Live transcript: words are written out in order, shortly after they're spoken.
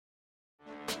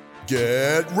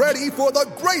Get ready for the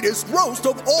greatest roast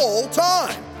of all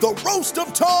time, the Roast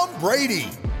of Tom Brady,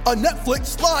 a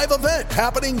Netflix live event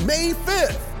happening May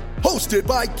 5th. Hosted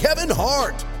by Kevin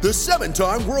Hart, the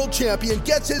 7-time world champion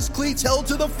gets his cleats held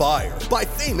to the fire by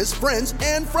famous friends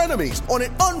and frenemies on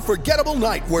an unforgettable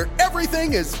night where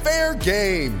everything is fair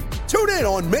game. Tune in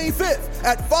on May 5th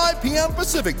at 5 p.m.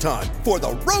 Pacific time for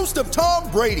the Roast of Tom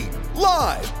Brady,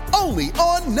 live only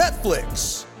on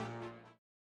Netflix.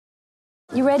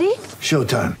 You ready?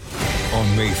 Showtime.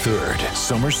 On May 3rd,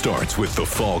 summer starts with The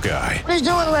Fall Guy. Let's do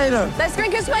it later. Let's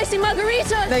drink a spicy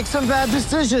margarita. Make some bad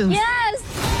decisions.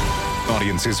 Yes!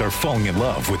 Audiences are falling in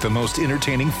love with the most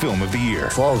entertaining film of the year.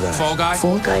 Fall Guy. Fall Guy?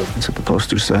 Fall guy. That's what the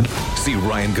poster said. See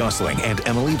Ryan Gosling and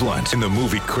Emily Blunt in the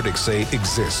movie critics say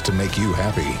exists to make you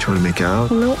happy. Trying to make it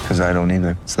out? Nope. Because I don't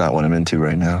either. It's not what I'm into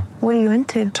right now. What are you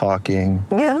into? Talking.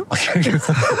 Yeah.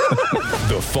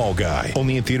 The Fall Guy.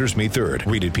 Only in theaters May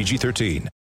 3rd. Rated PG-13.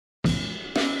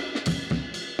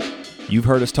 You've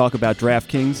heard us talk about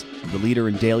DraftKings, the leader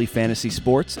in daily fantasy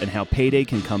sports, and how payday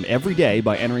can come every day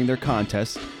by entering their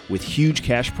contests with huge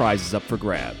cash prizes up for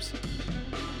grabs.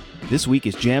 This week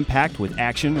is jam-packed with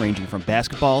action ranging from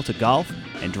basketball to golf,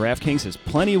 and DraftKings has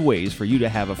plenty of ways for you to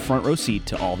have a front row seat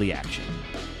to all the action.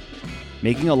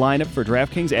 Making a lineup for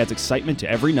DraftKings adds excitement to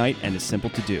every night and is simple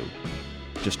to do.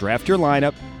 Just draft your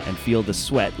lineup and feel the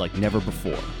sweat like never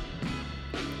before.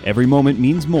 Every moment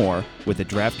means more with a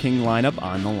DraftKings lineup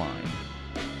on the line.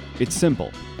 It's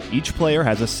simple. Each player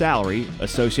has a salary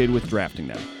associated with drafting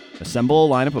them. Assemble a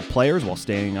lineup of players while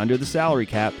staying under the salary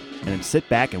cap, and then sit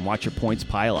back and watch your points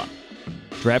pile up.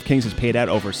 DraftKings has paid out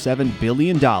over $7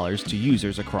 billion to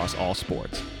users across all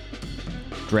sports.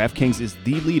 DraftKings is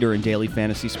the leader in daily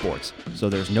fantasy sports, so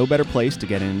there's no better place to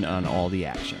get in on all the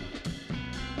action.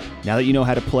 Now that you know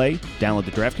how to play, download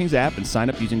the DraftKings app and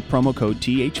sign up using promo code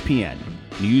THPN.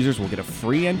 New users will get a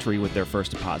free entry with their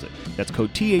first deposit. That's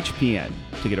code THPN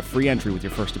to get a free entry with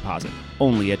your first deposit,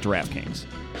 only at DraftKings.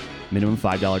 Minimum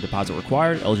 $5 deposit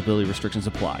required. Eligibility restrictions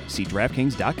apply. See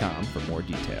DraftKings.com for more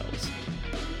details.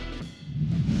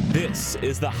 This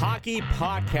is the Hockey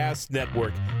Podcast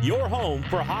Network, your home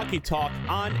for hockey talk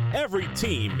on every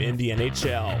team in the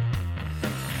NHL.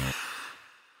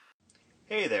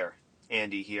 Hey there,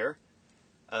 Andy here.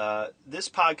 This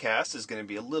podcast is going to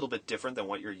be a little bit different than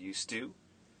what you're used to.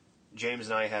 James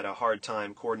and I had a hard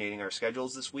time coordinating our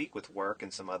schedules this week with work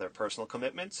and some other personal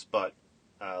commitments, but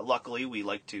luckily we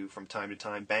like to, from time to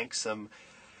time, bank some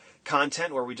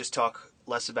content where we just talk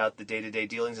less about the day-to-day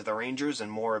dealings of the Rangers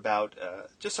and more about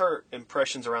just our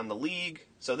impressions around the league.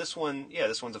 So this one's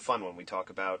a fun one. We talk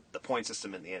about the point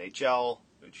system in the NHL,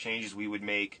 the changes we would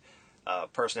make,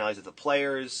 personalities of the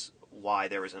players, why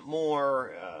there isn't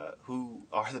more, who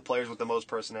are the players with the most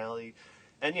personality,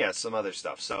 and some other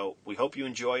stuff. So we hope you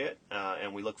enjoy it,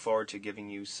 and we look forward to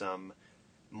giving you some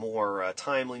more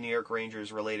timely New York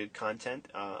Rangers related content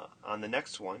on the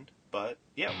next one. But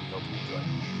we hope you enjoy it.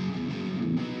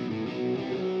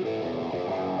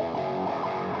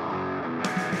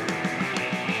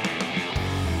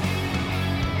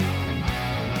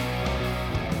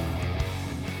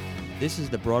 This is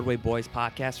the Broadway Boys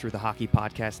podcast through the Hockey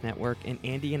Podcast Network, and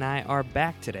Andy and I are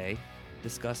back today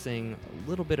discussing a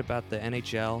little bit about the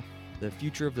NHL, the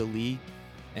future of the league,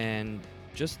 and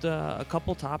just a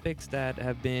couple topics that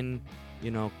have been,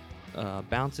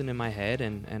 bouncing in my head,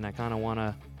 and I kind of want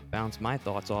to bounce my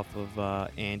thoughts off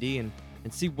of Andy and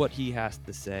see what he has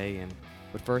to say.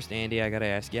 But first, Andy, I got to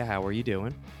ask you, how are you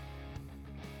doing?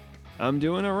 I'm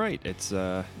doing all right. It's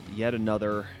yet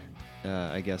another,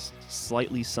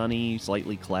 slightly sunny,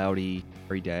 slightly cloudy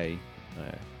every day.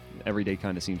 Every day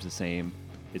kind of seems the same.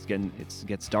 It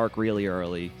gets dark really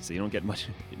early, so you don't get much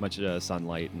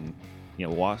sunlight, and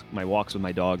my walks with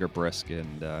my dog are brisk,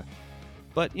 and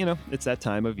but it's that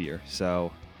time of year.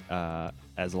 So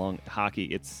hockey,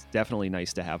 it's definitely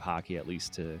nice to have hockey at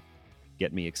least to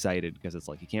get me excited, because it's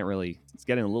like it's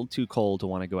getting a little too cold to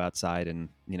want to go outside and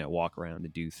walk around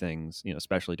and do things.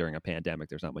 Especially during a pandemic,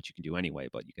 there's not much you can do anyway,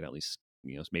 but you can at least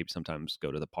maybe sometimes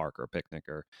go to the park or a picnic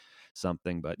or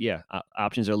something. But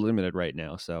options are limited right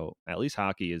now, so at least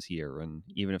hockey is here, and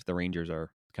even if the Rangers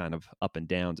are kind of up and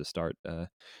down to start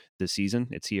this season,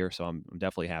 it's here, so I'm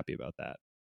definitely happy about that.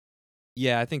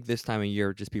 I think this time of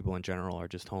year, just people in general are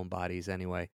just homebodies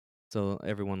anyway, so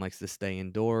everyone likes to stay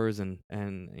indoors and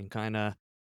kind of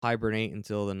hibernate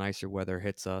until the nicer weather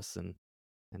hits us, and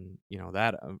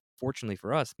that fortunately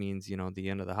for us means the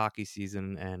end of the hockey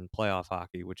season and playoff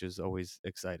hockey, which is always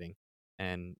exciting,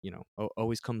 and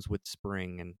always comes with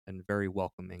spring and very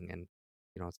welcoming, and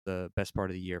it's the best part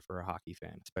of the year for a hockey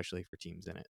fan, especially for teams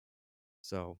in it.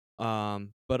 So,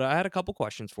 but I had a couple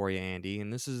questions for you, Andy,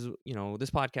 and this is,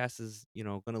 this podcast is,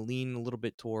 going to lean a little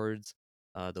bit towards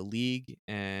the league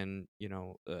and,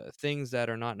 things that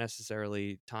are not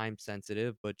necessarily time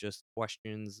sensitive, but just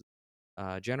questions,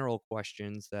 general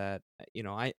questions that,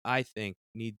 I think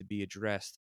need to be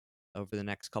addressed over the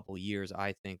next couple of years,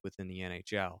 I think, within the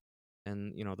NHL.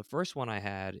 And, the first one I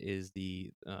had is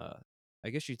I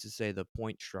guess you could say the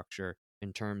point structure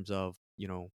in terms of,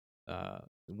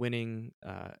 winning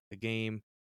a game,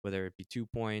 whether it be 2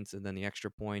 points and then the extra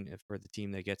point for the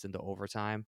team that gets into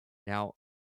overtime. Now,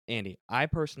 Andy, I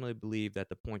personally believe that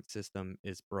the point system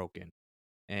is broken.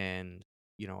 And,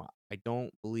 I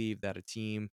don't believe that a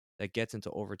team that gets into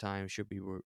overtime should be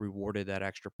rewarded that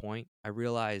extra point. I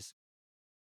realize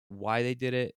why they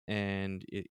did it, and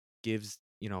it gives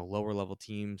lower level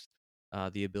teams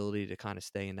the ability to kind of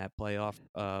stay in that playoff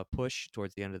push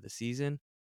towards the end of the season.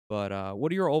 But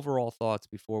what are your overall thoughts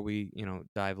before we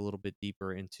dive a little bit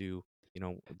deeper into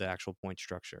the actual point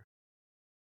structure?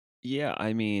 Yeah,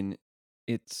 I mean,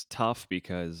 it's tough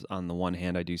because on the one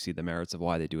hand, I do see the merits of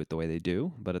why they do it the way they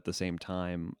do, but at the same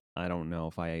time, I don't know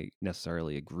if I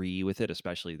necessarily agree with it.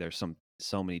 Especially there's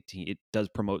so many it does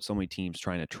promote so many teams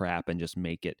trying to trap and just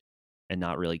make it, and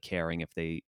not really caring if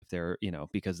they're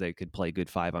because they could play good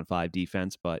 5-on-5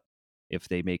 defense, but if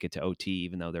they make it to OT,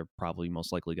 even though they're probably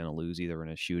most likely going to lose either in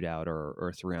a shootout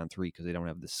or 3-on-3 because they don't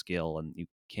have the skill, and you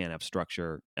can't have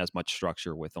as much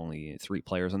structure with only 3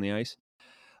 players on the ice.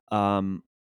 Um,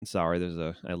 Sorry,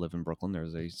 I live in Brooklyn.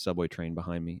 There's a subway train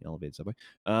behind me, elevated subway.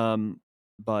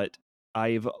 But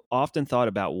I've often thought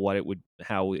about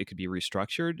how it could be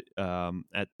restructured.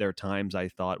 At their times, I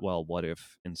thought, well, what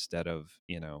if instead of,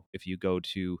 if you go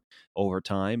to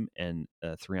overtime and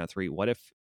 3-on-3, what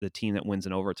if the team that wins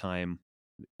in overtime,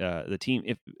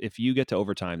 if you get to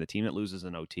overtime, the team that loses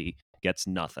in OT gets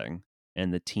nothing,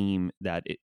 and the team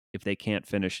if they can't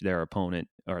finish their opponent,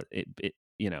 or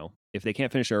if they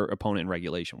can't finish their opponent in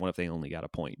regulation, what if they only got a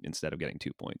point instead of getting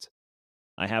 2 points?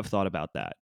 I have thought about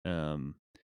that.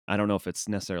 I don't know if it's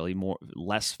necessarily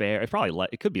less fair.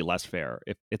 It could be less fair.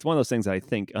 If it's one of those things that I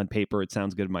think on paper it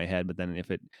sounds good in my head, but then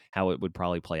how it would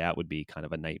probably play out would be kind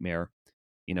of a nightmare.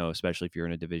 Especially if you're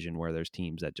in a division where there's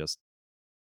teams that just,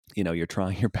 you're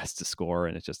trying your best to score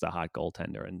and it's just a hot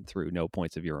goaltender and through no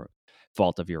points of your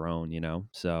fault of your own.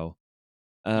 So.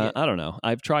 Yeah. I don't know.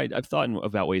 I've thought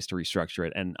about ways to restructure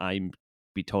it, and I'm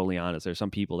be totally honest. There's some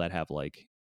people that have like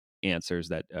answers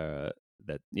that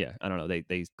yeah, I don't know.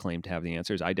 They claim to have the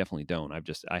answers. I definitely don't.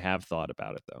 I have thought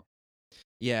about it though.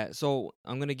 Yeah, so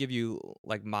I'm gonna give you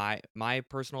like my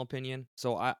personal opinion.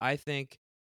 So I think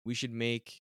we should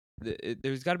make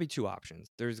there's got to be two options.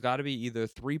 There's got to be either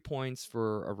 3 points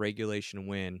for a regulation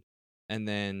win, and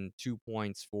then 2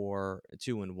 points for a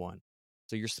 2-and-1.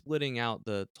 So you're splitting out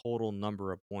the total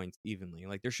number of points evenly.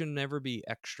 Like there should never be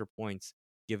extra points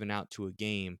given out to a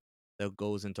game that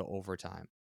goes into overtime.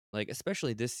 Like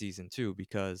especially this season too,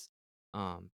 because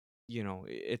um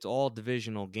it's all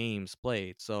divisional games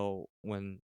played. So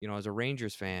when, as a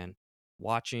Rangers fan,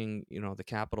 watching, the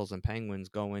Capitals and Penguins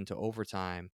go into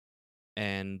overtime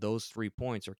and those 3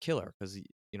 points are killer because,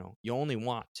 you only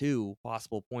want 2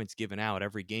 possible points given out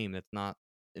every game that's not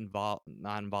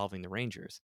involving the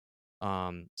Rangers.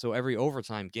 So every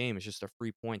overtime game is just a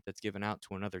free point that's given out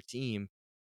to another team,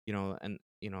 and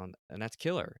that's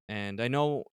killer. And I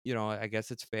know, I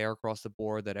guess it's fair across the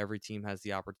board that every team has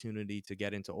the opportunity to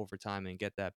get into overtime and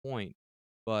get that point.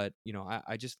 But,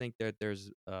 I just think that there's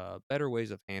better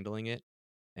ways of handling it.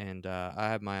 And I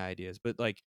have my ideas. But,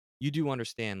 like, you do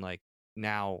understand, like,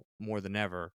 now more than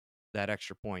ever, that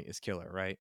extra point is killer,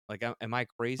 right? Like, am I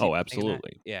crazy Oh, for saying that?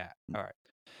 absolutely. Yeah. All right.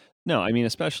 No, I mean,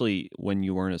 especially when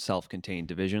you were in a self-contained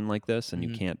division like this and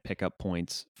you Mhm. can't pick up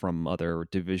points from other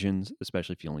divisions,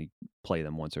 especially if you only play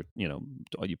them once, or,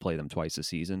 you play them twice a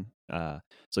season.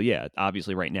 So yeah,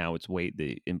 obviously right now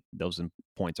those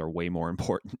points are way more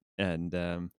important. And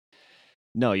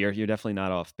no, you're definitely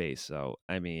not off base. So,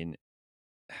 I mean,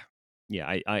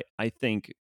 yeah, I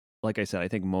think, like I said, I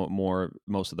think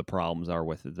most of the problems are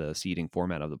with the seeding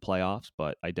format of the playoffs,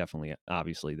 but I definitely,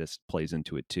 obviously, this plays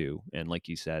into it too. And like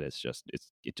you said, it just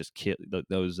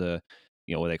those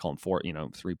what they call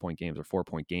them 3-point games or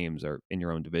 4-point games are in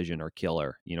your own division are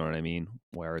killer. You know what I mean?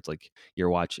 Where it's like you're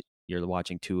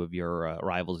watching two of your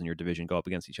rivals in your division go up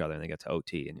against each other and they get to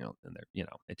OT, and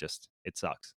it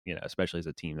sucks. Especially as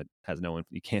a team that has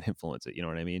you can't influence it. You know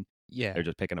what I mean? Yeah. They're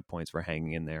just picking up points for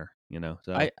hanging in there.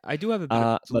 So I do have a bit of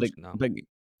a but solution, though.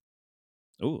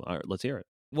 all right, let's hear it.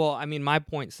 Well, I mean, my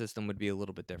point system would be a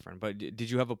little bit different. But did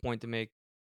you have a point to make?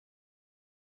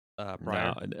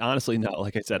 prior? No, honestly, no.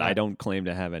 Like I said, I Okay. don't claim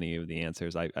to have any of the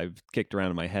answers. I've kicked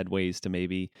around in my head ways to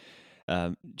maybe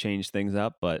change things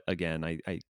up, but again,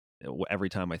 every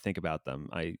time I think about them,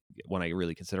 when I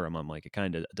really consider them, I'm like, it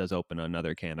kind of does open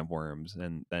another can of worms.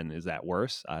 And then is that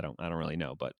worse? I don't really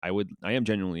know, but I am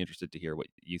genuinely interested to hear what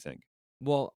you think.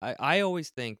 Well, I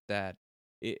always think that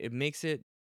it makes it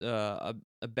a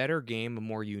better game, a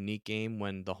more unique game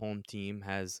when the home team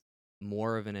has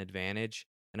more of an advantage.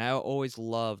 And I always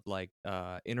loved like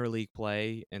interleague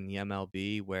play in the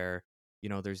MLB where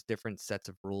there's different sets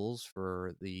of rules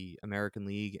for the American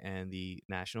League and the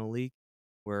National League,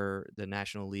 where the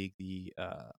National League the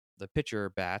pitcher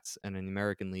bats, and in the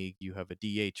American League you have a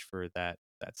DH for that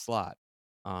slot.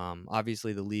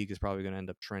 Obviously, the league is probably going to end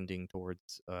up trending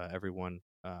towards everyone,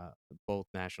 both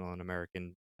national and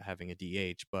American, having a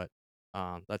DH, but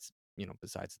that's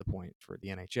besides the point for the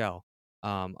NHL.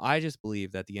 I just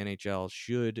believe that the NHL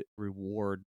should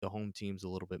reward the home teams a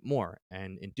little bit more,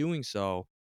 and in doing so,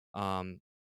 um,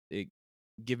 it,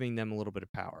 giving them a little bit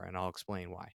of power, and I'll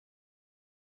explain why.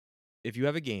 If you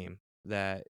have a game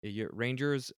that your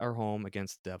Rangers are home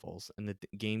against the Devils and the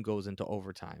game goes into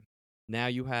overtime, now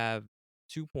you have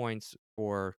 2 points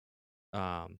for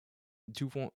um,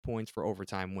 points for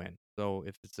overtime win. So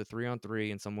if it's a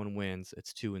 3-on-3 and someone wins,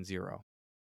 it's 2-0.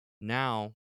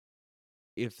 Now,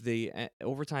 if the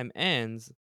overtime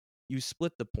ends, you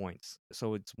split the points,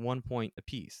 so it's 1 point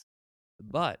apiece.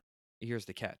 But here's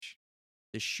the catch: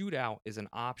 the shootout is an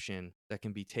option that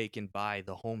can be taken by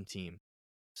the home team.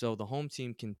 So the home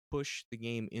team can push the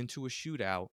game into a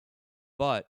shootout,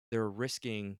 but they're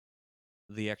risking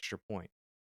the extra point.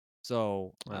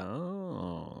 So,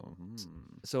 Oh,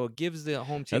 so it gives the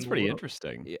home that's team pretty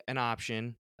interesting. an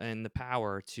option and the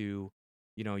power to,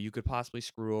 you could possibly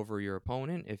screw over your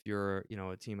opponent if you're,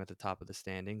 a team at the top of the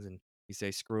standings and you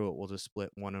say, screw it, we'll just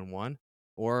split 1-1.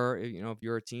 Or, if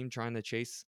you're a team trying to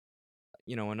chase,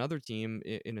 another team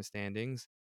in the standings,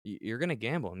 you're going to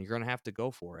gamble and you're going to have to go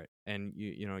for it. And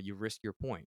you risk your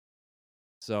point.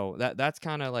 So that's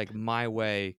kind of like my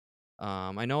way.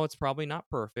 I know it's probably not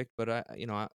perfect, but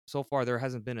so far there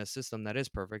hasn't been a system that is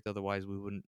perfect. Otherwise, we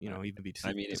wouldn't, even be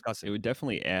I mean, it discussing. would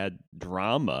definitely add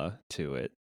drama to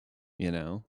it, you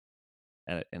know.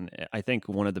 And I think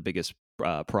one of the biggest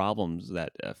problems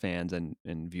that fans and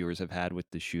viewers have had with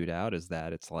the shootout is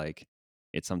that it's like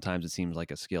sometimes it seems like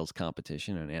a skills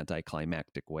competition, an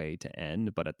anticlimactic way to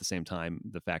end. But at the same time,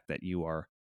 the fact that you are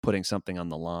putting something on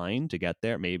the line to get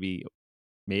there, maybe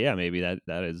that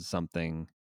is something.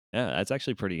 Yeah, that's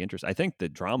actually pretty interesting. I think the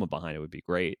drama behind it would be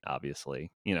great.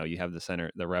 Obviously, you have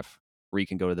the ref where he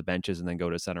can go to the benches and then go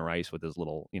to center ice with his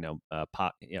little,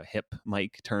 hip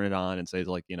mic, turn it on and say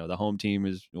like, the home team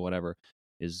is whatever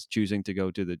is choosing to go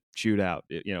to the shootout.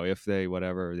 If they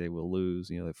whatever they will lose,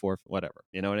 they forfeit whatever.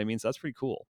 You know what I mean? So that's pretty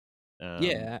cool.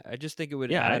 Yeah, I just think it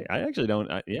would Yeah, add. I actually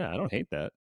don't. I don't hate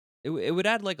that. It would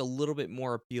add like a little bit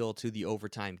more appeal to the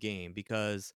overtime game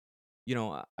because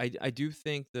I do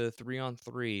think the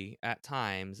 3-on-3 at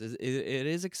times it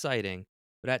is exciting,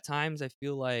 but at times I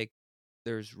feel like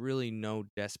there's really no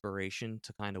desperation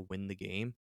to kind of win the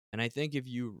game. And I think if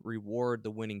you reward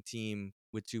the winning team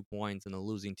with 2 points and the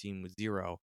losing team with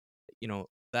 0,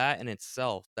 that in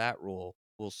itself, that rule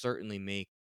will certainly make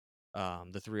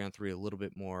the 3-on-3 a little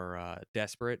bit more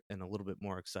desperate and a little bit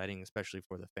more exciting, especially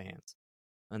for the fans.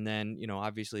 And then,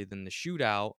 obviously, then the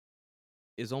shootout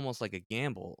is almost like a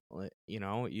gamble.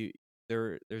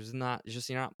 There's not just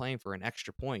you're not playing for an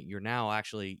extra point. You're now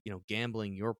actually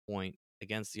gambling your point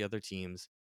against the other teams,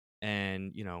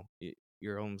 and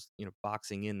you're almost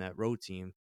boxing in that road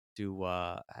team to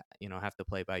have to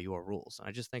play by your rules. And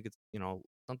I just think it's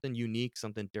something unique,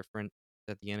 something different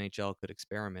that the NHL could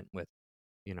experiment with.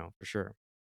 For sure.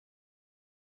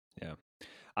 Yeah.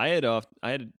 I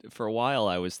had for a while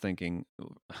I was thinking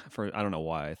I don't know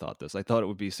why I thought this. I thought it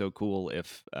would be so cool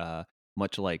if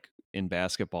much like in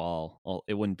basketball,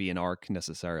 it wouldn't be an arc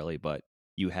necessarily, but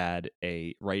you had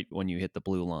a right when you hit the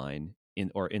blue line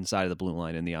or inside of the blue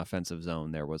line in the offensive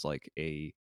zone, there was like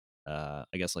I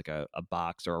guess like a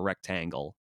box or a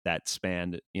rectangle that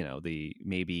spanned, the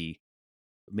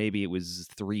maybe it was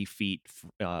 3 feet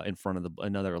in front of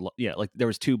like there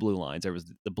was 2 blue lines. There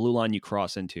was the blue line you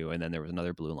cross into, and then there was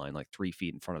another blue line like 3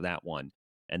 feet in front of that one.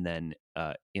 And then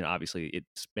obviously it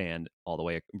spanned all the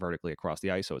way vertically across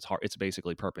the ice, so it's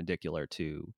basically perpendicular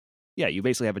to, you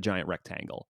basically have a giant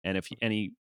rectangle. And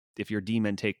if your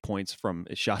D-men take points from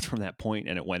shots from that point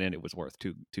and it went in, it was worth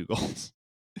two goals.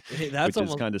 Hey, that's which is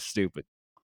almost kind of stupid.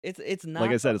 it's not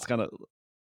Like I said, though. it's kind of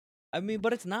I mean,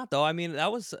 but it's not though. I mean,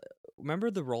 that was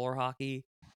remember the roller hockey,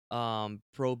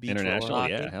 Pro Beach roller international.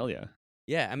 Yeah, hockey? hell yeah.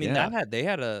 Yeah, I mean Yeah. they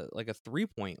had a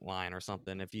 3-point line or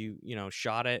something. If you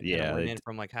shot it and it Yeah, went in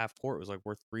from like half court, it was like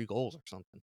worth 3 goals or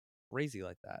something. Crazy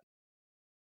like that.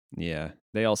 yeah.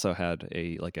 They also had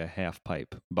a half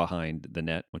pipe behind the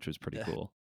net, which was pretty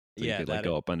cool. So you Yeah, could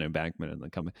go up on an embankment and then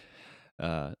come.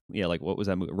 Yeah, like what was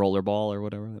that movie? Rollerball or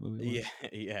whatever that movie was.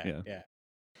 yeah. Yeah.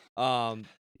 Um,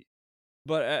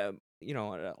 but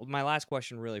my last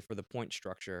question really for the point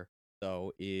structure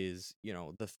though is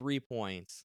the 3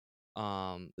 points.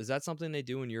 Is that something they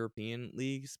do in European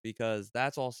leagues? Because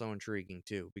that's also intriguing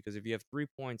too. Because if you have 3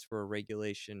 points for a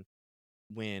regulation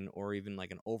win or even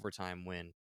like an overtime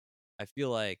win, I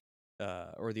feel like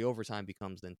or the overtime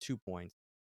becomes then 2 points.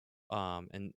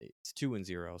 And it's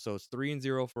 2-0. So it's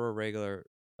 3-0 for a regular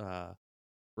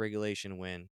regulation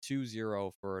win,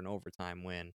 2-0 for an overtime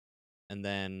win, and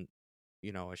then a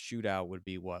shootout would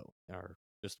be what, or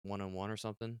just 1-1 or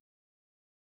something.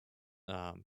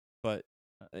 But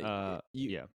you,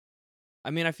 Yeah.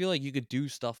 I mean, I feel like you could do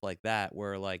stuff like that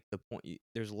where like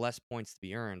there's less points to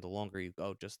be earned the longer you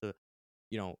go, just to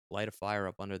light a fire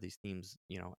up under these teams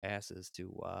asses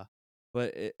to.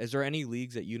 But is there any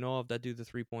leagues that you know of that do the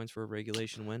 3 points for a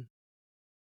regulation win?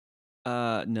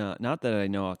 No, not that I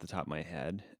know off the top of my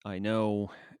head. I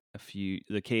know a few.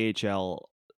 The KHL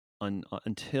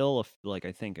until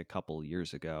I think a couple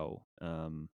years ago,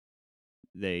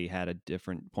 they had a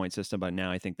different point system, but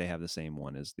now I think they have the same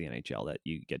one as the NHL, that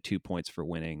you get 2 points for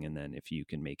winning, and then if you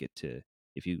can make it to,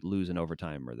 if you lose in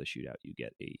overtime or the shootout, you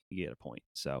get a point.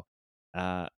 So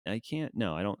I can't.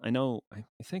 No, I don't. I know. I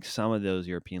think some of those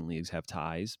European leagues have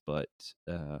ties, but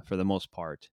for the most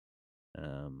part,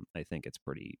 I think it's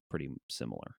pretty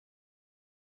similar.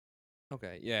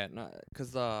 Okay, yeah,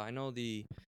 because I know the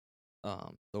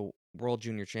World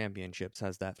Junior Championships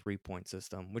has that 3-point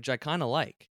system, which I kind of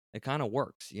like. It kind of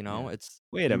works, Yeah. It's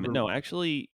Wait a minute. No,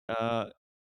 actually, oh,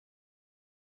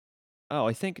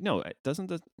 I think no. Doesn't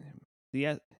the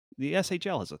the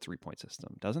SHL has a 3-point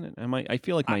system, doesn't it? I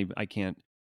feel like I, I can't.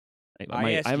 I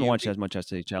haven't ISU. watched as much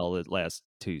SHL the last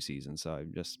 2 seasons, so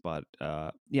I'm just. But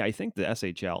yeah, I think the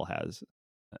SHL has.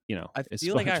 I It's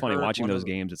feel like I funny heard watching one of those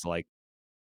the. games. It's like,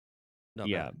 No, go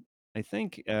yeah, ahead. I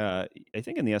think in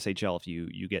the SHL, if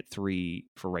you get 3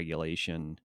 for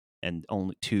regulation and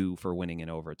only 2 for winning in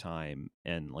overtime,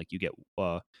 and you get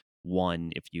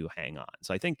 1 if you hang on.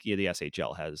 So I think the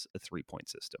SHL has a 3-point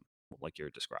system, like you're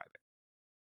describing.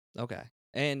 Okay,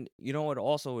 and you know what?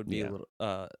 Also, would be a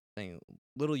Yeah.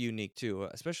 little unique too,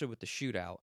 especially with the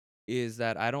shootout, is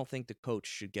that I don't think the coach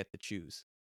should get to choose.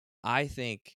 I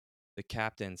think the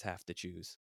captains have to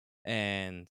choose.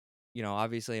 And,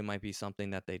 obviously it might be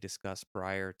something that they discuss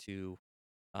prior to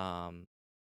um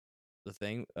the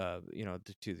thing,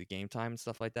 to the game time and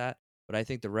stuff like that. But I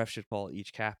think the ref should call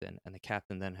each captain, and the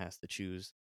captain then has to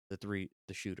choose the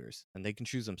shooters. And they can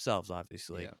choose themselves,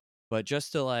 obviously. Yeah. But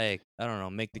just to I don't know,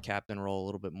 make the captain role a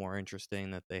little bit more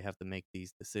interesting, that they have to make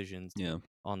these decisions Yeah.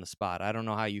 on the spot. I don't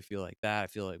know how you feel like that. I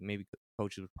feel like maybe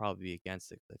coaches would probably be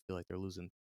against it. I feel like they're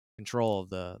losing control of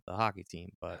the hockey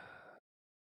team. But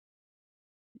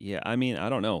Yeah, I mean, I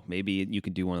don't know. Maybe you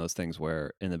could do one of those things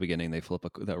where in the beginning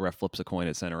the ref flips a coin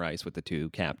at center ice with the 2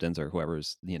 captains, or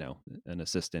whoever's an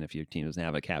assistant if your team doesn't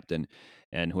have a captain,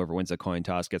 and whoever wins the coin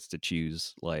toss gets to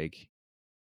choose.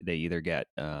 They either get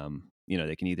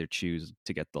they can either choose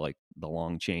to get the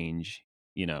long change,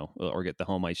 or get the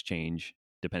home ice change,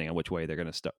 depending on which way they're going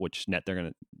to start, which net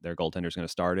their goaltender's going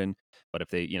to start in. But if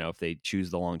they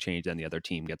choose the long change, then the other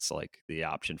team gets the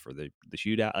option for the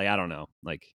shootout. I don't know.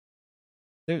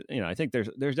 There, I think there's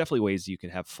definitely ways you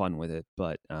could have fun with it,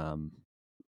 but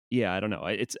yeah, I don't know.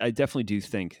 I definitely do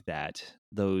think that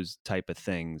those type of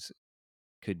things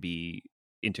could be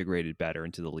integrated better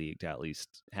into the league to at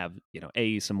least have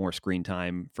some more screen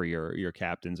time for your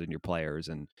captains and your players,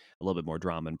 and a little bit more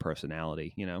drama and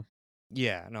personality.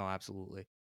 yeah, no, absolutely.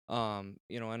 And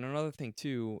another thing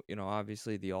too,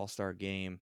 obviously the All-Star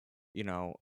game, you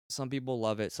know, some people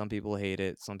love it, some people hate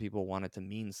it, some people want it to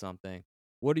mean something.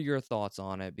 What are your thoughts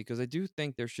on it? Because I do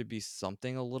think there should be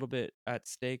something a little bit at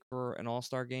stake for an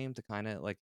All-Star game to kind of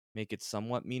make it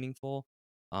somewhat meaningful.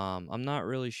 I'm not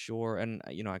really sure, and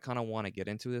I kind of want to get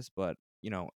into this, but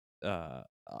uh, uh,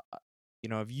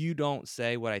 if you don't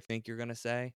say what I think you're gonna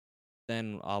say,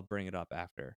 then I'll bring it up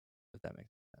after, if that makes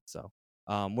sense. So,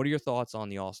 what are your thoughts on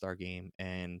the All-Star game,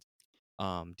 and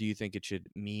do you think it should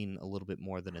mean a little bit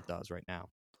more than it does right now?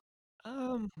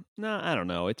 No, I don't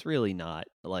know. It's really not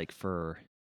for.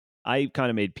 I kind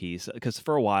of made peace because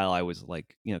for a while I was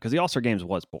because the All-Star games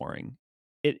was boring.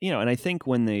 And I think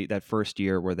when that first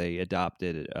year where they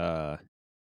adopted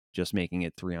just making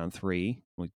it 3-on-3,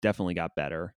 we definitely got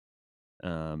better.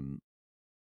 Um,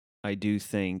 I do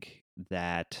think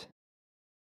that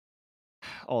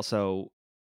also,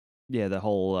 yeah, the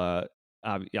whole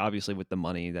obviously with the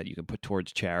money that you can put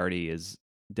towards charity is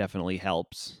definitely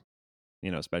helps.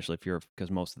 Especially if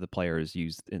because most of the players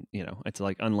use, it's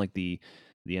like unlike the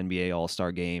NBA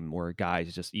All-Star game where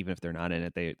guys just even if they're not in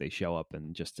it, they show up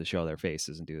and just to show their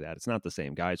faces and do that. It's not the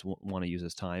same. Guys want to use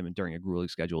this time and during a grueling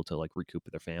schedule to like recoup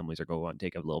with their families or go out and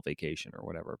take a little vacation or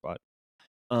whatever. But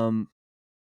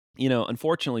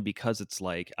unfortunately, because it's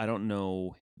like I don't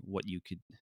know what you could.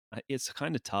 It's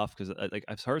kind of tough because like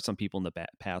I've heard some people in the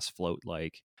past float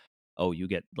like, oh, you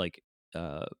get like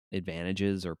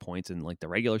advantages or points in like the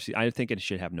regular season. I think it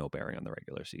should have no bearing on the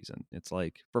regular season. It's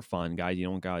like for fun, guys. You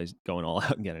don't want guys going all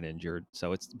out and getting injured.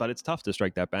 So it's tough to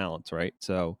strike that balance, right?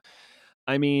 So,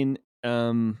 I mean,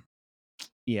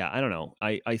 yeah, I don't know.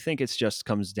 I think it's just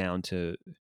comes down to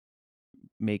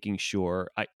making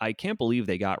sure. I can't believe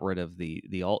they got rid of the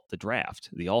draft,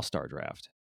 the All-Star draft.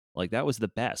 Like that was the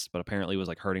best, but apparently it was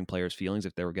like hurting players' feelings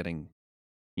if they were getting,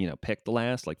 picked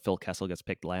last. Like Phil Kessel gets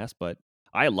picked last, but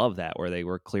I love that where they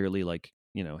were clearly like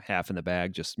half in the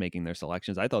bag, just making their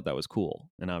selections. I thought that was cool,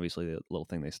 and obviously the little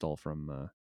thing they stole from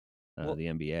the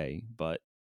NBA. But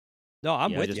no,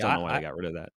 I'm yeah, with I just you. don't know why they got rid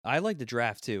of that. I like the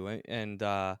draft too, and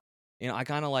I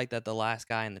kind of like that the last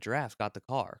guy in the draft got the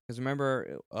car because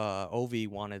remember, Ovechkin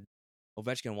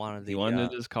wanted He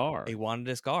wanted his car. He wanted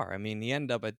his car. I mean, he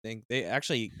ended up. I think they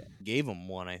actually gave him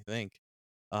one. I think,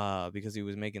 because he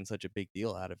was making such a big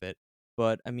deal out of it.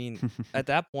 But I mean, at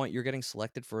that point, you're getting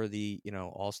selected for the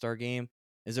All-Star game.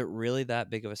 Is it really that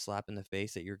big of a slap in the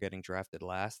face that you're getting drafted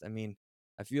last? I mean,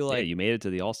 I feel Yeah, like you made it to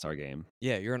the All-Star game.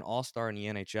 yeah, you're an all-star in the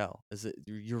NHL. Is it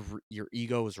your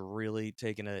ego is really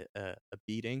taking a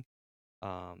beating?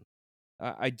 Um,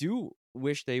 I do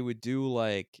wish they would do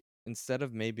like instead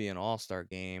of maybe an all-star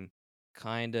game,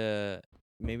 kind of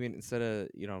maybe instead of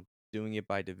doing it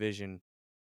by division,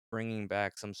 bringing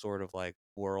back some sort of like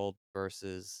world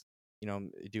versus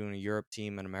doing a Europe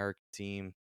team, an American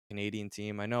team, Canadian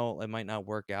team. I know it might not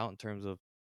work out in terms of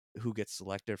who gets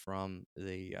selected from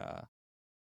the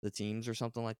teams or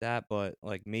something like that, but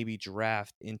like maybe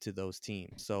draft into those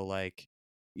teams. So like,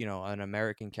 an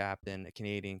American captain, a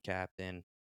Canadian captain,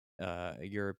 a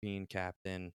European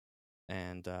captain,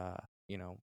 and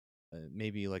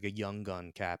maybe like a young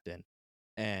gun captain.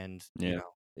 And Yeah.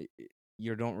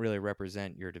 you don't really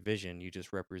represent your division. You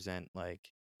just represent like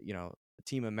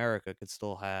Team America could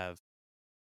still have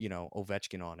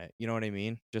Ovechkin on it. You know what I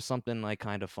mean? Just something like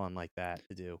kind of fun like that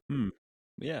to do.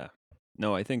 Yeah.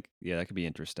 No, I think that could be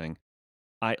interesting.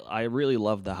 I really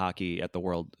love the hockey at the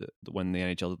World when the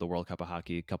NHL did the World Cup of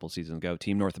Hockey a couple seasons ago.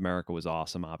 Team North America was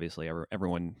awesome. Obviously,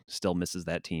 everyone still misses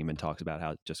that team and talks about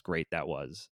how just great that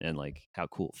was and like how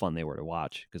cool fun they were to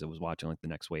watch because it was watching like the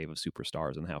next wave of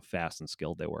superstars and how fast and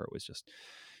skilled they were. It was just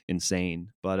insane.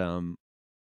 But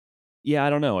yeah, I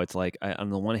don't know. It's like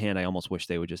on the one hand, I almost wish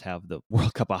they would just have the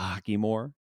World Cup of Hockey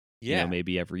more. Yeah.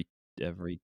 Maybe every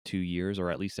 2 years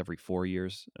or at least every 4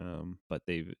 years. But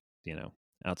they've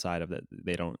outside of that,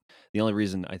 they don't. The only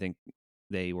reason I think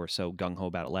they were so gung ho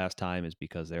about it last time is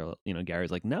because they're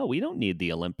Gary's like, no, we don't need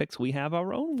the Olympics. We have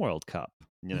our own World Cup.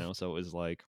 So it was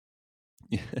like.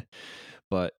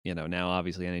 But now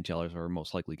obviously NHLers are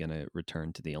most likely going to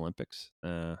return to the Olympics.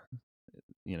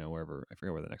 Wherever I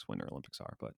forget where the next Winter Olympics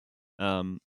are, but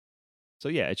so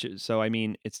yeah, so I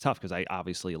mean, it's tough because I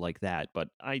obviously like that, but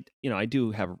I do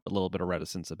have a little bit of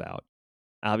reticence about.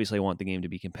 Obviously, I want the game to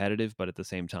be competitive, but at the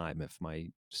same time, if my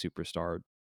superstar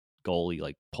goalie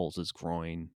like pulls his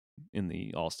groin in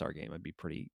the All-Star game, I'd be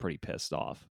pretty pissed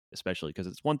off. Especially because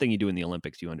it's one thing you do in the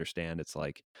Olympics, you understand it's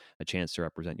like a chance to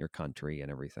represent your country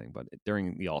and everything. But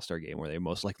during the All-Star game, where they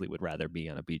most likely would rather be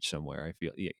on a beach somewhere, I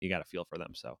feel you got to feel for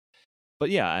them. So.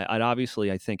 But yeah,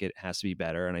 I think it has to be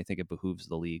better, and I think it behooves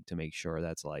the league to make sure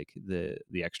that's like the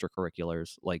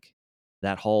extracurriculars, like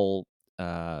that whole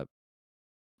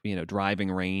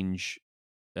driving range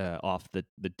off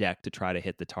the deck to try to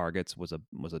hit the targets was a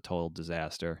total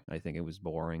disaster. I think it was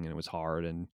boring and it was hard,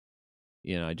 and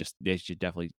they should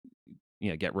definitely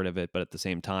get rid of it. But at the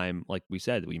same time, like we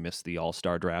said, we missed the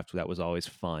All-Star draft. That was always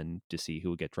fun to see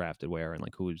who would get drafted where and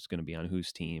like who's going to be on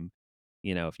whose team.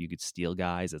 If you could steal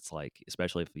guys, it's like,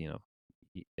 especially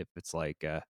if it's like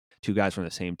two guys from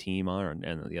the same team on,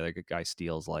 and the other guy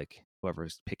steals like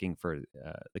whoever's picking for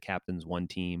the captain's one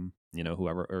team,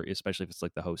 whoever, or especially if it's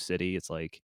like the host city, it's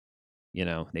like,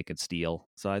 they could steal.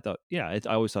 So I thought, I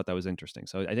always thought that was interesting.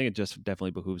 So I think it just definitely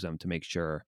behooves them to make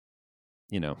sure,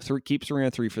 keep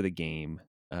 3-on-3 for the game.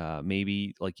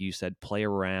 Maybe like you said, play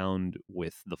around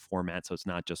with the format so it's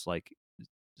not just like,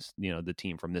 the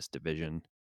team from this division.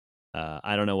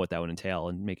 I don't know what that would entail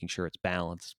and making sure it's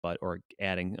balanced, or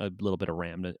adding a little bit of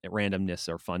randomness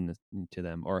or fun to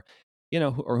them, or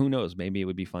or who knows, maybe it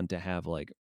would be fun to have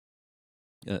like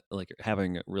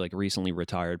having like recently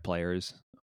retired players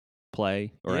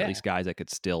play, or at Yeah. least guys that could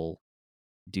still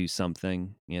do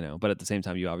something, but at the same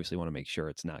time you obviously want to make sure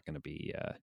it's not going to be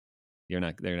they're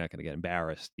not going to get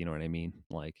embarrassed, you know what I mean?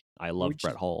 Like, I Or we love Brett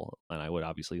just Hull, and I would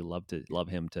obviously love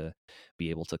him to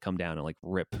be able to come down and like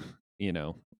rip,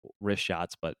 wrist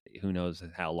shots, but who knows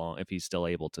how long, if he's still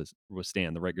able to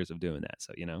withstand the rigors of doing that.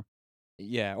 So,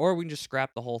 Yeah, or we can just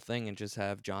scrap the whole thing and just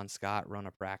have John Scott run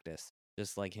a practice,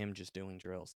 just like him just doing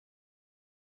drills,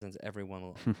 since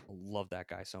everyone loved that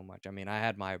guy so much. I mean, I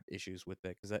had my issues with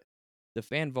it because the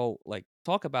fan vote, like,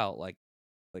 talk about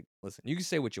listen, you can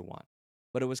say what you want,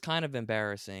 but it was kind of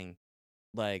embarrassing.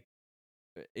 Like,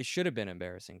 it should have been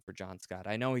embarrassing for John Scott.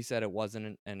 I know he said it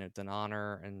wasn't, and it's an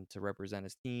honor and to represent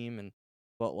his team,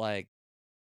 but like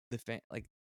the fan, like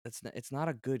it's not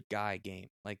a good guy game.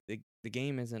 Like the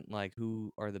game isn't like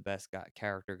who are the best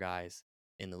character guys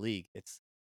in the league. It's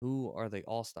who are the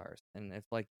all-stars. And if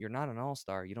like you're not an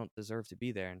all-star, you don't deserve to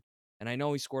be there. And I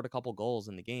know he scored a couple goals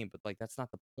in the game, but like that's not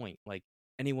the point. Like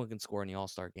anyone can score in the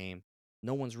all-star game.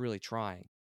 No one's really trying.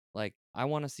 Like I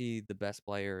want to see the best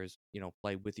players,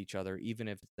 play with each other, even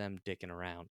if it's them dicking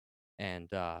around. And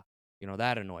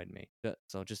that annoyed me.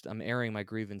 So just I'm airing my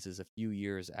grievances a few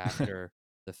years after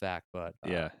the fact, but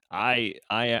yeah, I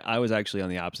was actually on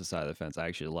the opposite side of the fence. I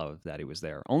actually love that he was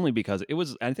there, only because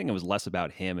I think it was less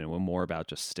about him and more about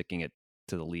just sticking it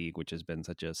to the league, which has been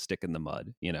such a stick in the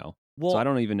mud, So I well,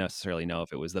 don't even necessarily know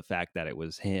if it was the fact that it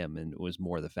was him, and it was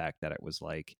more the fact that it was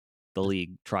like the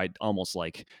league tried, almost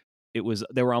like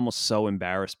they were almost so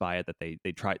embarrassed by it that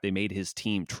they made his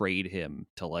team trade him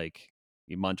to like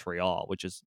Montreal, which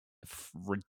is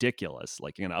ridiculous.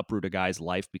 Like, you're gonna uproot a guy's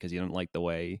life because you don't like the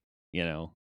way, you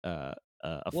know uh,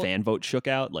 a well, fan vote shook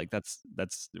out. Like, that's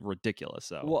ridiculous.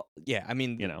 So, yeah. I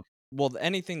mean, you know,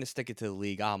 anything to stick it to the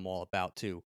league, I'm all about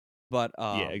too. But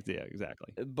yeah,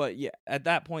 exactly. yeah, at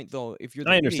that point though, if you're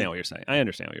I the understand league, what you're saying. I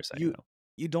understand what you're saying, you though.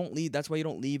 you don't leave. That's why you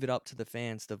don't leave it up to the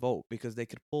fans to vote, because they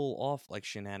could pull off like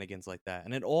shenanigans like that,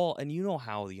 and you know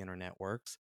how the internet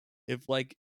works. If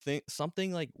like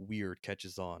something like weird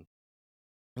catches on,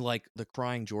 like the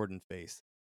crying Jordan face,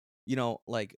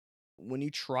 like when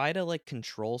you try to like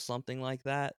control something like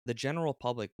that, the general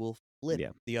public will flip Yeah.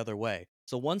 the other way.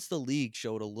 So once the league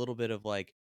showed a little bit of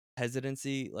like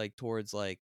hesitancy like towards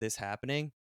like this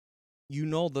happening,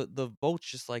 the votes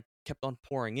just like kept on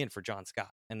pouring in for John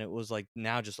Scott, and it was like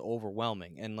now just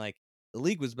overwhelming, and like the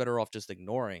league was better off just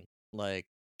ignoring, like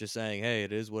just saying, hey,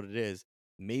 it is what it is.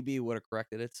 Maybe it would have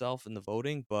corrected itself in the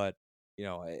voting, but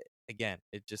again,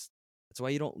 that's why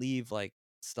you don't leave like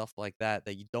stuff like that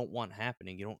you don't want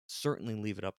happening. You don't certainly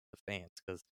leave it up to the fans,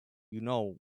 because you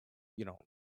know you know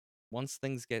once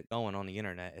things get going on the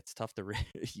internet, it's tough to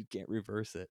you can't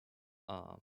reverse it.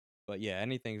 um but yeah,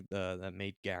 anything that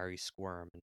made Gary squirm,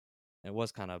 it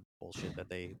was kind of bullshit that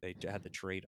they had to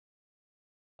trade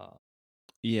him.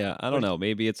 Yeah, I What don't did know.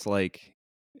 Maybe it's like,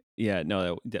 yeah,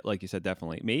 no, like you said,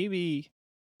 definitely. Maybe,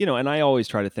 and I always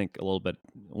try to think a little bit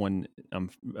when I'm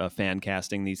fan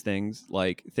casting these things,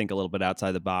 like think a little bit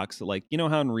outside the box. Like,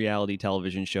 how in reality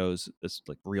television shows, this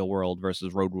like Real World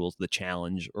versus Road Rules, The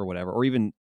Challenge or whatever, or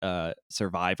even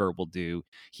Survivor will do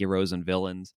heroes and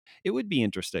villains. It would be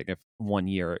interesting if one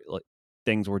year like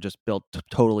things were just built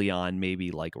totally on maybe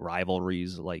like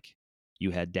rivalries, like you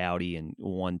had Dowdy in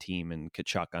one team and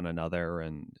Kachuk on another,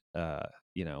 and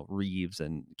Reeves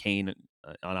and Kane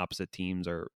on opposite teams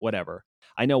or whatever.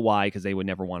 I know why, because they would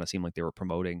never want to seem like they were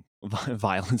promoting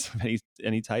violence of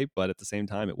any type, but at the same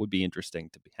time, it would be interesting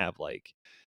to have like,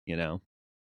 you know,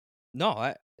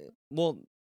 No, well,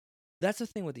 that's the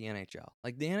thing with the NHL.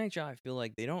 Like the NHL, I feel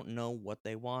like they don't know what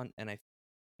they want, and I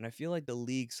feel like the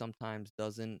league sometimes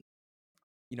doesn't,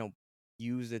 you know,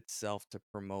 use itself to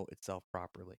promote itself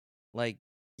properly. Like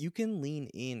you can lean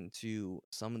into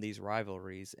some of these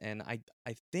rivalries, and I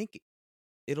think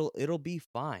it'll be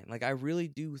fine. Like I really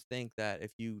do think that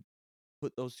if you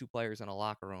put those two players in a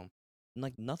locker room,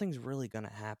 like nothing's really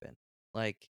gonna happen.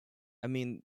 Like, I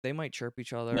mean, they might chirp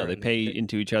each no, other, they and pay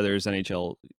into each other's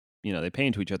NHL, they pay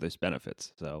into each other's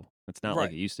benefits. So it's not like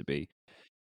right. it used to be.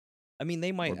 I mean,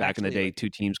 they Or might back in the actually day, like, two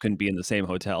teams couldn't be in the same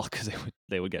hotel because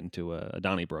they would get into a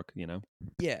Donnybrook.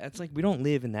 yeah. It's like we don't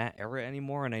live in that era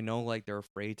anymore, and I know like they're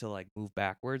afraid to like move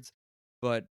backwards,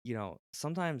 but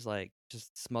sometimes like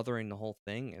just smothering the whole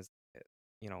thing is,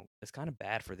 it's kind of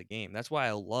bad for the game. That's why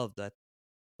I love that.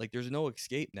 Like, there's no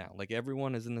escape now. Like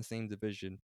everyone is in the same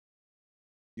division.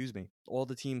 Excuse me. All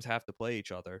the teams have to play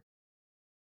each other.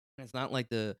 It's not like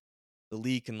the the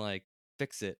league can like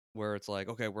fix it where it's like,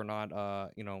 okay, we're not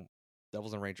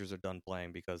Devils and Rangers are done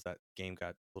playing because that game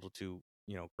got a little too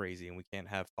crazy, and we can't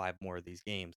have 5 more of these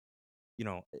games.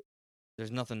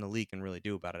 There's nothing the league can really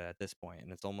do about it at this point,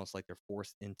 and it's almost like they're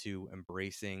forced into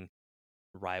embracing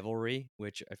rivalry,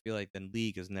 which I feel like the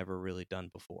league has never really done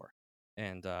before.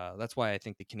 And that's why I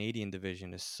think the Canadian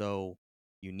division is so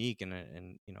unique, and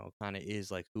kind of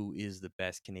is like, who is the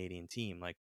best Canadian team?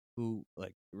 Like, who,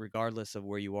 like, regardless of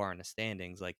where you are in the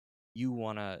standings, like, you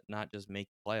want to not just make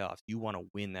playoffs, you want to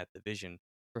win that division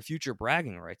for future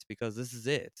bragging rights, because this is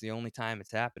it. It's the only time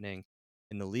it's happening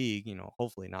in the league,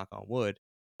 hopefully, knock on wood,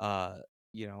 and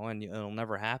it'll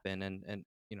never happen. And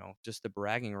just the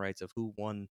bragging rights of who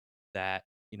won that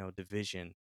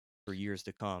division for years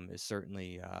to come is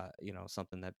certainly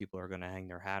something that people are going to hang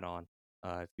their hat on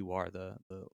if you are the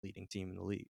leading team in the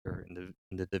league or in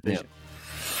the division.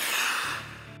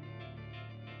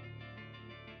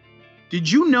 Did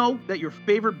you know that your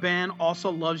favorite band also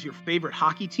loves your favorite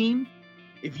hockey team?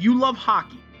 If you love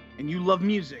hockey and you love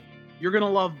music, you're going to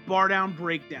love Bar Down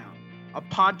Breakdown, a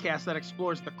podcast that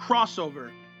explores the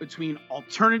crossover between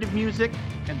alternative music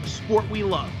and the sport we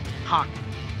love, hockey.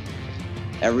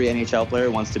 Every NHL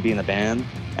player wants to be in a band,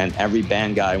 and every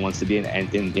band guy wants to be in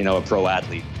a pro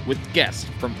athlete. With guests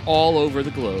from all over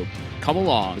the globe, come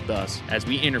along with us as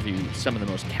we interview some of the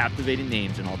most captivating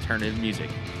names in alternative music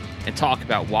and talk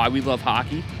about why we love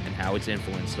hockey and how it's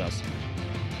influenced us.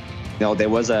 There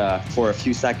was for a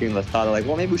few seconds I thought like,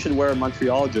 well, maybe we should wear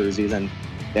Montreal jerseys, and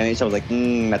the NHL was like,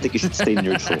 I think you should stay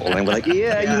neutral. And we're like,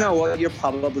 yeah, you know what, you're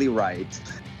probably right.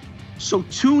 So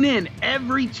tune in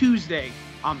every Tuesday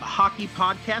on the Hockey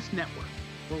Podcast Network,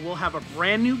 where we'll have a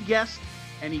brand new guest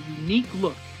and a unique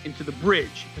look into the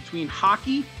bridge between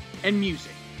hockey and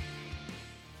music.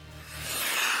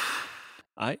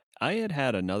 I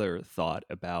had another thought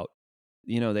about,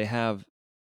 they have,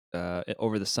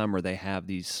 over the summer, they have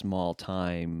these small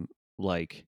time,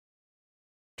 like,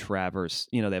 Traverse,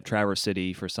 they have Traverse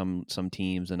City for some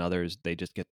teams, and others, they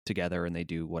just get together and they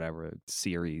do whatever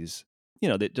series,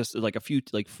 they just like a few,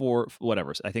 like 4,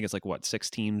 whatever. I think it's like 6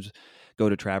 teams go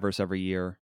to Traverse every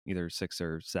year, either 6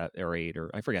 or 7 or 8, or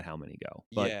I forget how many go.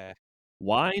 But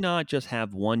why not just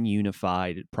have one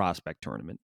unified prospect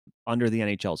tournament under the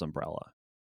NHL's umbrella?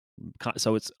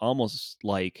 So it's almost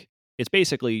like, it's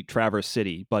basically Traverse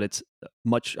City, but it's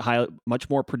much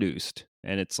more produced,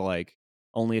 and it's like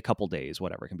only a couple days,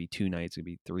 whatever. It can be 2 nights, it can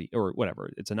be 3, or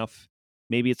whatever. It's enough.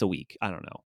 Maybe it's a week. I don't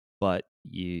know. But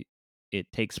it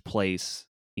takes place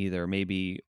either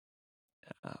maybe,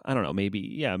 I don't know, maybe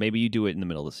you do it in the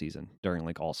middle of the season during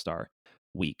like All-Star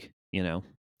week,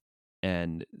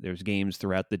 and there's games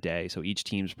throughout the day. So each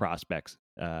team's prospects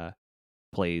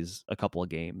plays a couple of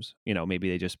games. Maybe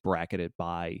they just bracket it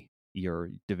by your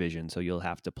division, so you'll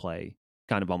have to play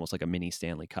kind of almost like a mini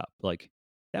Stanley Cup. Like,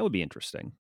 that would be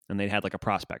interesting. And they'd had like a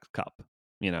prospect cup,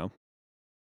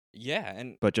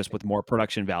 but just with more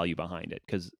production value behind it,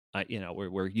 because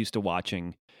we're used to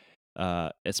watching,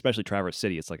 especially Traverse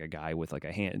City. It's like a guy with like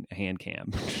a hand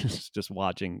cam, just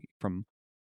watching from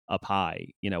up high,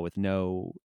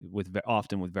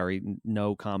 often with very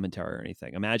no commentary or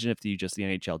anything. Imagine if the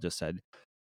NHL just said,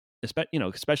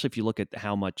 especially if you look at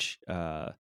how much,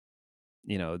 how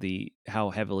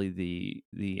heavily the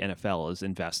NFL is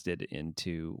invested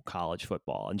into college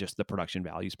football and just the production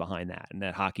values behind that, and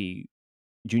that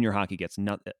junior hockey gets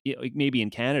not, maybe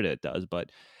in Canada it does, but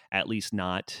at least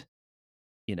not,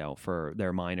 for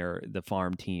their the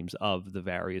farm teams of the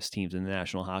various teams in the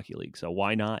National Hockey League. So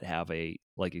why not have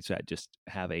like you said, just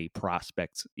have a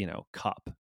prospects, cup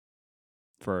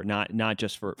for not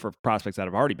just for prospects that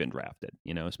have already been drafted,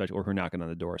 especially, or who are knocking on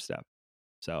the doorstep.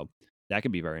 So that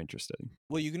could be very interesting.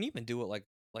 Well, you can even do it like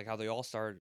how the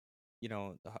All-Star,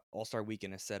 the All-Star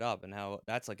weekend is set up, and how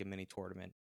that's like a mini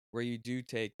tournament where you do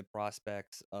take the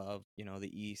prospects of, the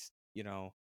East,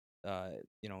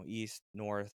 East,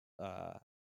 North,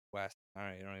 West.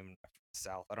 I don't even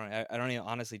South.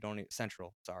 Honestly don't even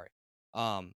Central. Sorry.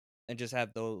 And just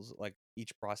have those, like,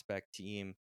 each prospect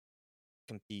team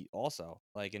compete also,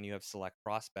 like, and you have select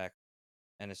prospects,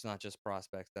 and it's not just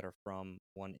prospects that are from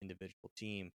one individual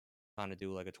team. Kind of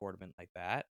do like a tournament like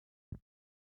that.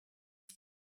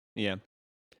 Yeah.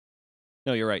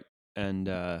 No, you're right. And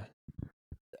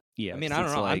yeah, I mean, I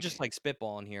don't know. I'm just like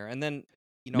spitballing here, and then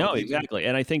no, exactly.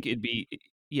 And I think it'd be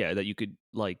that you could,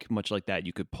 like, much like that,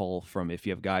 you could pull from, if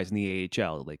you have guys in the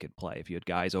AHL, they could play. If you had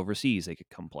guys overseas, they could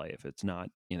come play. If it's not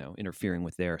interfering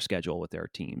with their schedule with their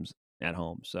teams at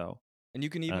home. So, and you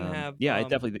can even have I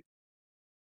definitely.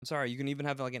 I'm sorry. You can even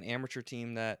have like an amateur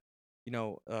team that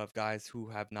of guys who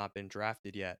have not been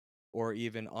drafted yet, or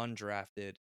even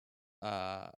undrafted,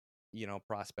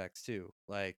 prospects too.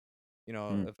 Like,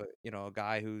 if a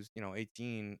guy who's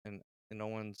 18 and no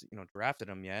one's drafted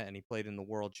him yet, and he played in the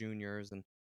World Juniors and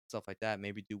stuff like that,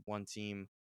 maybe do one team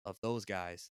of those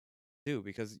guys too,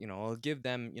 because it'll give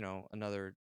them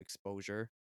another exposure.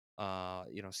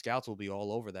 Scouts will be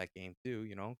all over that game too,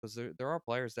 because there are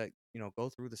players that go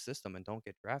through the system and don't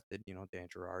get drafted. Dan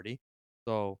Girardi.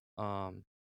 So Dan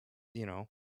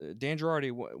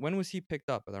Girardi, when was he picked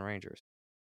up by the Rangers?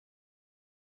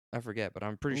 I forget, but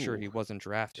I'm pretty sure he wasn't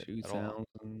drafted at all.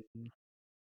 2000.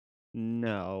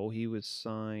 No, he was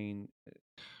signed.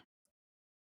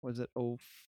 Was it 04,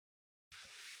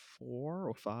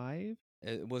 05?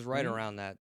 It was right around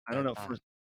that. I don't know. time.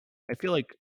 I feel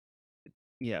like,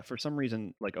 for some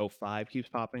reason, like 05 keeps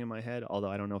popping in my head, although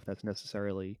I don't know if that's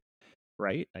necessarily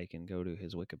right. I can go to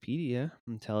his Wikipedia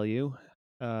and tell you.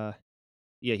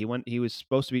 He was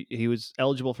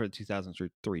eligible for the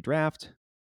 2003 draft.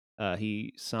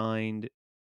 He signed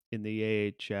in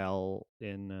the AHL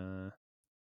in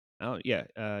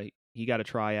he got a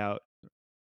tryout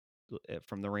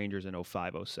from the Rangers in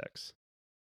 05-06.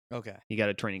 Okay. He got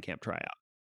a training camp tryout.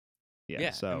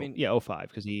 Yeah, So I mean, 05,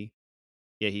 because he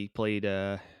played.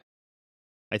 I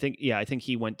think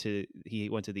he went to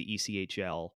the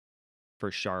ECHL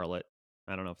for Charlotte.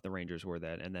 I don't know if the Rangers were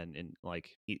that, and then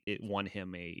it won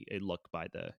him a look by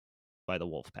the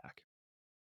Wolfpack,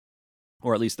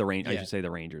 or at least the I should say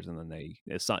the Rangers, and then they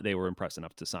were impressed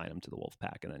enough to sign him to the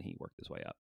Wolfpack, and then he worked his way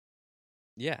up.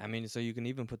 Yeah, I mean, so you can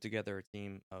even put together a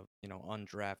team of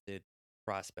undrafted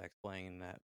prospects playing in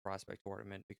that prospect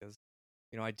tournament, because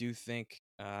I do think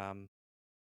I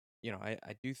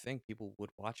do think people would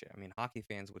watch it. I mean, hockey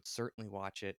fans would certainly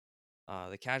watch it.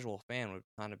 The casual fan would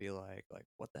kind of be like,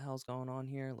 what the hell's going on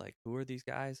here? Like, who are these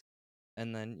guys?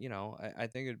 And then, I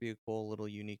think it'd be a cool little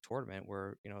unique tournament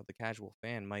where, the casual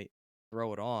fan might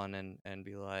throw it on and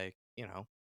be like,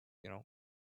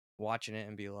 watching it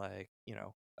and be like,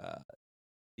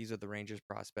 these are the Rangers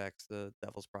prospects, the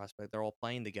Devils prospect. They're all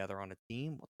playing together on a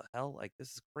team. What the hell? Like, this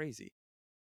is crazy.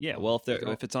 Yeah, well,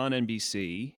 if it's on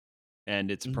NBC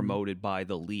and it's promoted by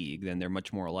the league, then they're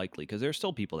much more likely, because there's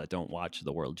still people that don't watch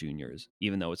the World Juniors,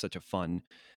 even though it's such a fun,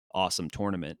 awesome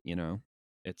tournament.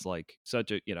 It's like such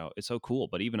a it's so cool.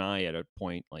 But even I, at a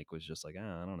point, was just like,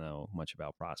 I don't know much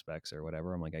about prospects or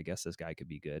whatever. I'm like, I guess this guy could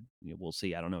be good. We'll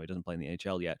see. I don't know. He doesn't play in the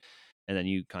NHL yet. And then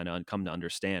you kind of come to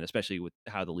understand, especially with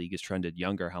how the league is trended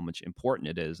younger, how much important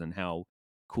it is and how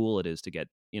cool it is to get,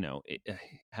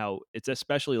 how it's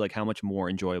especially like how much more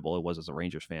enjoyable it was as a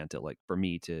Rangers fan to for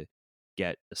me to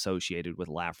get associated with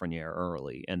Lafreniere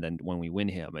early, and then when we win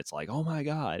him, it's like, oh my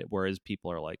god. Whereas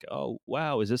people are like, oh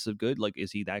wow, is this a good,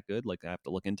 is he that good? I have to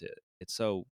look into it. It's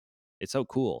so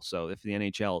cool. So if the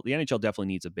NHL definitely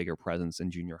needs a bigger presence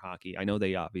in junior hockey. I know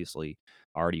they obviously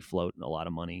already float a lot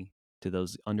of money to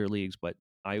those under leagues, but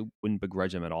I wouldn't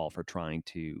begrudge them at all for trying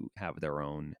to have their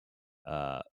own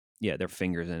their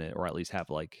fingers in it, or at least have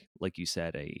like you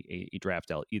said, a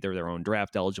draft either their own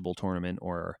draft eligible tournament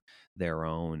or their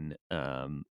own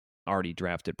already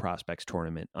drafted prospects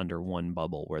tournament under one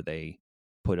bubble, where they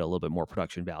put a little bit more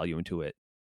production value into it.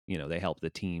 They help the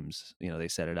teams. They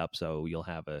set it up so you'll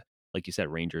have like you said,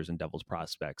 Rangers and Devils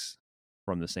prospects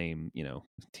from the same.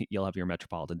 You'll have your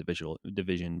Metropolitan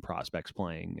Division prospects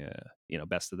playing.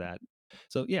 Best of that.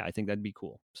 So yeah, I think that'd be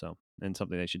cool. So, and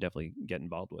something they should definitely get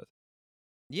involved with.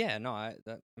 Yeah, no, I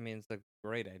mean, it's a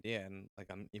great idea, and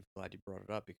I'm even glad you brought it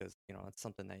up, because it's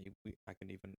something that I can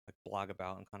even blog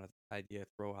about and kind of idea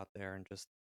throw out there and just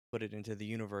put it into the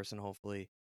universe, and hopefully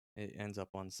it ends up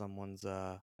on someone's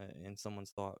in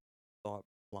someone's thought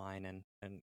line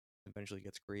and eventually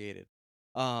gets created.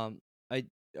 I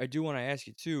do want to ask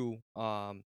you too,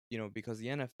 because the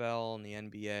NFL and the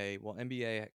NBA, well,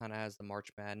 NBA kind of has the March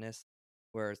Madness,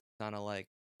 where it's kind of like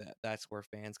that's where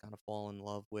fans kind of fall in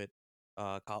love with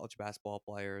college basketball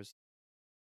players.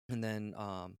 And then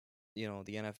the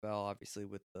NFL, obviously,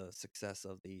 with the success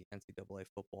of the NCAA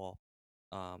football,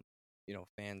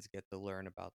 fans get to learn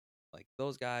about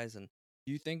those guys. And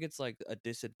do you think it's like a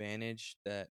disadvantage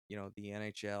that the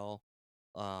NHL,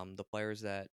 the players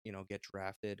that get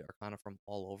drafted are kind of from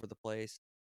all over the place,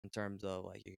 in terms of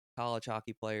you get college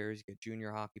hockey players, you get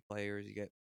junior hockey players, you get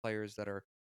players that are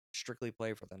strictly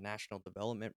play for the national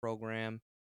development program,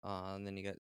 and then you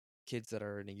get kids that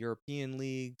are in the European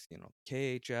leagues,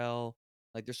 KHL.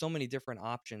 There's so many different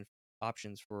options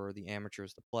for the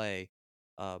amateurs to play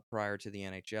prior to the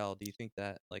NHL. Do you think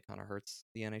that kind of hurts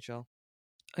the NHL?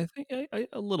 I think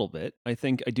a little bit. I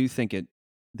do think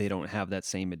they don't have that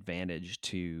same advantage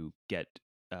to get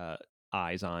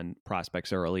eyes on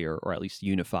prospects earlier, or at least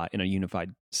in a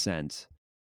unified sense.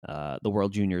 The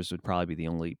World Juniors would probably be the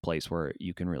only place where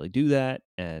you can really do that.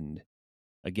 And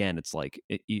again, it's like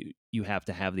you have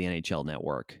to have the NHL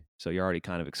network. So you're already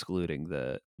kind of excluding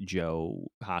the Joe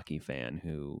hockey fan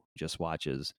who just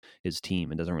watches his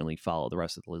team and doesn't really follow the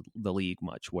rest of the league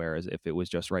much. Whereas if it was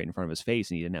just right in front of his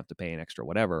face and he didn't have to pay an extra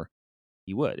whatever,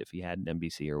 he would if he had an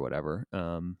NBC or whatever,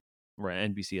 or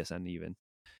NBCSN even.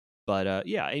 But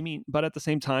yeah, I mean, but at the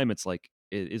same time, it's like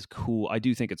it is cool. I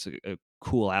do think it's a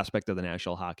cool aspect of the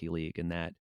National Hockey League in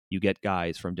that you get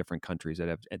guys from different countries that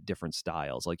have different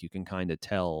styles. Like you can kind of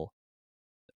tell,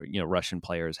 Russian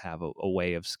players have a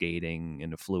way of skating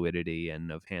and a fluidity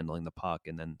and of handling the puck,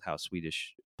 and then how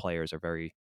Swedish players are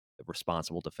very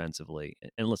responsible defensively.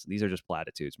 And listen, these are just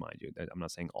platitudes, mind you. I'm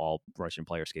not saying all Russian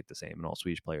players skate the same and all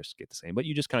Swedish players skate the same, but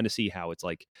you just kind of see how it's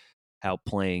like how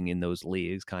playing in those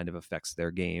leagues kind of affects their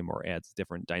game or adds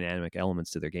different dynamic elements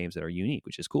to their games that are unique,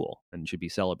 which is cool and should be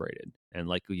celebrated. And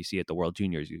like you see at the World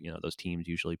Juniors, those teams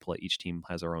usually play, each team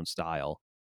has their own style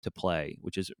to play,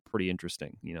 which is pretty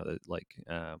interesting.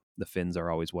 The Finns are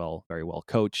always very well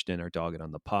coached and are dogged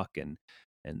on the puck, and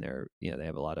they're, they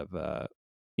have a lot of,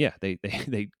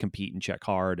 they compete and check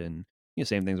hard, and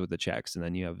same things with the Czechs. And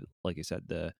then you have, like I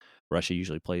said, Russia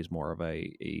usually plays more of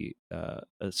a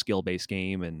skill based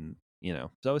game, and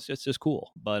so it's just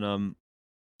cool.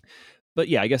 But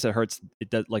yeah, I guess it hurts. It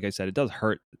does, like I said, it does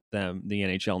hurt them, the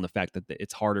NHL, and the fact that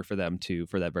it's harder for them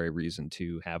for that very reason,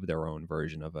 to have their own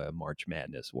version of a March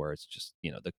Madness, where it's just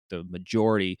the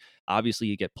majority. Obviously,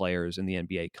 you get players in the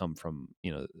NBA come from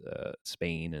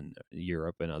Spain and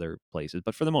Europe and other places,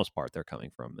 but for the most part, they're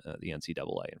coming from the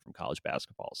NCAA and from college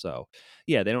basketball. So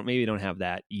yeah, they don't have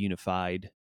that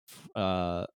unified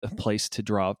place to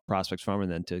draw prospects from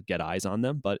and then to get eyes on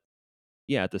them, but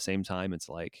yeah, at the same time, it's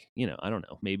like, I don't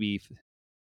know. Maybe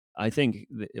I think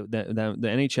the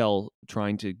NHL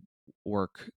trying to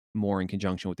work more in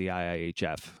conjunction with the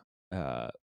IIHF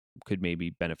could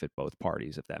maybe benefit both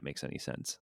parties, if that makes any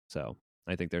sense. So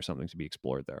I think there's something to be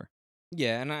explored there.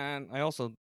 Yeah, and I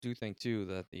also do think too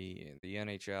that the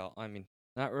NHL, I mean,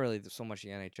 not really so much the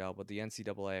NHL, but the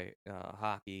NCAA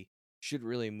hockey should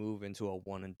really move into a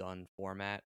one and done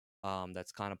format.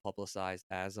 That's kind of publicized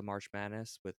as a March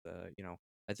Madness with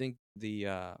I think you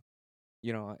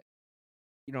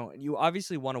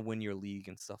obviously want to win your league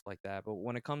and stuff like that, but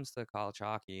when it comes to college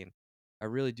hockey, and I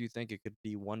really do think it could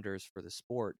be wonders for the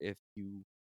sport if you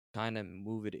kind of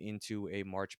move it into a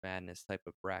March Madness type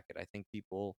of bracket. I think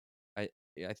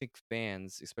I think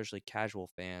fans, especially casual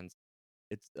fans,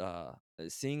 it's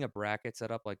seeing a bracket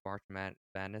set up like March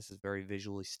Madness is very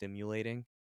visually stimulating,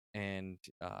 and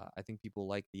I think people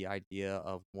like the idea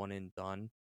of one and done,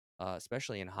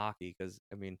 especially in hockey. Because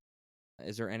I mean,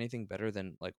 is there anything better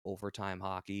than like overtime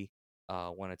hockey?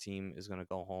 When a team is going to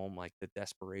go home, like the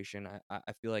desperation.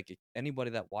 I feel like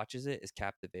anybody that watches it is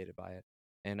captivated by it,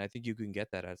 and I think you can get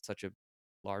that at such a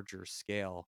larger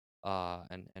scale,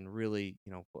 and really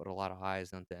put a lot of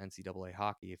eyes onto NCAA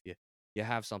hockey if you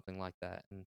have something like that.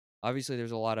 And obviously,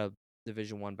 there's a lot of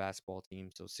Division I basketball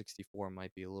teams, so 64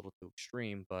 might be a little too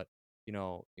extreme, but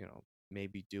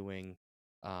maybe doing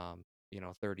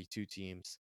 32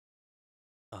 teams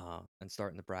and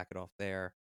starting the bracket off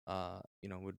there,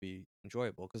 would be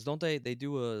enjoyable. Because don't they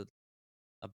do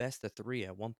a best of 3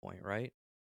 at one point, right?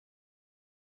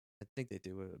 I think they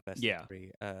do a best of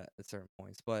 3 at certain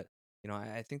points. But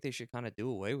I think they should kind of do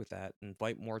away with that,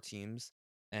 invite more teams,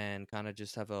 and kind of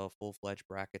just have a full-fledged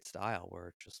bracket style where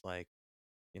it's just like,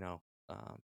 you know,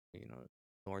 um,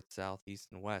 north, south, east,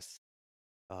 and west,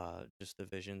 just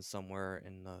divisions somewhere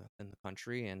in the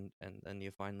country, and then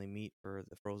you finally meet for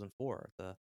the Frozen Four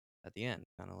at the end,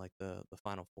 kind of like the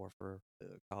Final Four for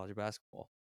college basketball.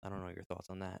 I don't know your thoughts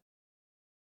on that.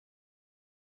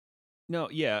 No,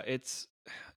 yeah, it's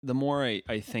the more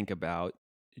I think about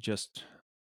just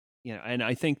and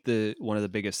I think one of the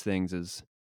biggest things is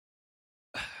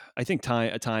I think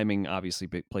timing obviously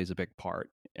plays a big part,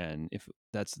 and if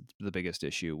that's the biggest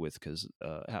issue with because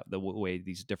the way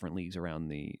these different leagues around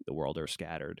the world are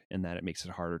scattered, and that it makes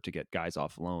it harder to get guys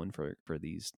off loan for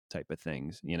these type of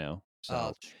things,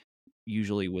 So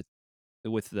usually with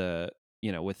the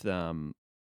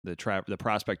the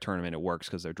prospect tournament, it works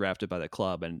because they're drafted by the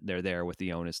club and they're there with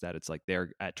the onus that it's like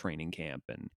they're at training camp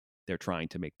and they're trying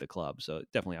to make the club. So it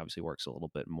definitely obviously works a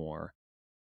little bit more.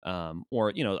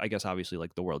 Or I guess obviously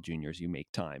like the World Juniors, you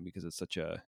make time because it's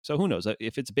so who knows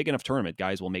if it's a big enough tournament,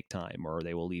 guys will make time or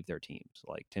they will leave their teams.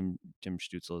 Like Tim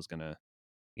Stützle is gonna,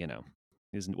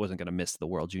 wasn't gonna miss the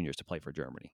World Juniors to play for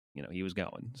Germany. He was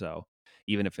going. So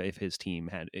even if his team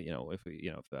had, if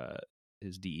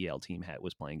his DEL team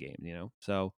was playing games,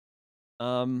 So,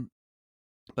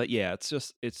 but yeah,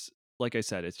 it's like I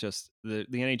said, it's just the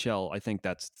NHL. I think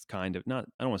that's kind of not.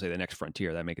 I don't want to say the next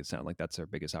frontier. That make it sound like that's their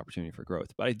biggest opportunity for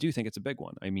growth, but I do think it's a big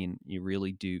one. I mean, you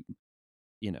really do.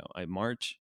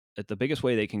 The biggest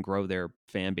way they can grow their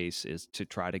fan base is to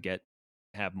try to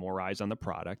have more eyes on the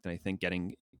product, and I think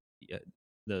getting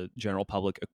the general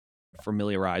public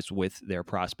familiarized with their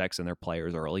prospects and their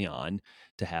players early on,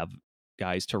 to have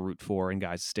guys to root for and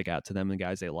guys to stick out to them and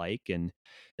guys they like. And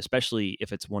especially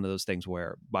if it's one of those things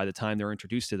where by the time they're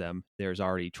introduced to them, there's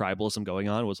already tribalism going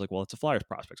on. It was like, well, it's a Flyers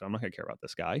prospect, so I'm not going to care about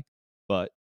this guy.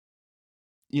 But,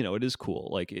 it is cool.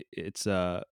 Like it's,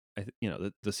 the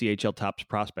CHL Tops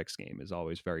Prospects game is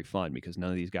always very fun because none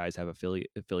of these guys have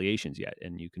affiliations yet.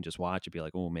 And you can just watch it, be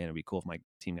like, oh man, it'd be cool if my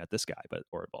team got this guy,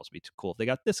 or it'd also be cool if they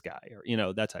got this guy,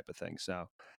 or, that type of thing. So,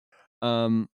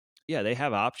 yeah, they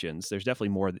have options. There's definitely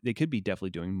more. They could be definitely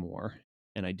doing more.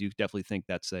 And I do definitely think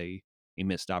that's a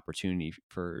missed opportunity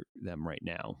for them right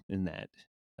now, in that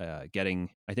I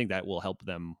think that will help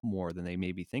them more than they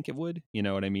maybe think it would. You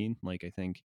know what I mean? Like, I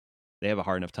think they have a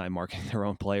hard enough time marketing their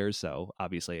own players. So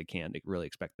obviously I can't really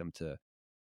expect them to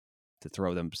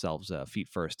throw themselves feet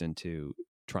first into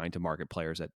trying to market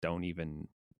players that don't even,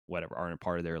 aren't a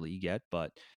part of their league yet.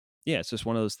 But yeah, it's just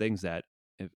one of those things that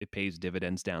it pays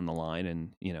dividends down the line.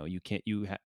 And,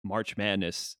 March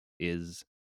Madness is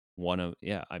one of,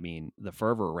 the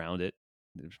fervor around it.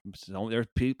 There's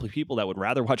people that would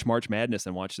rather watch March Madness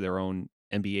than watch their own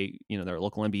NBA, their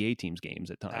local NBA teams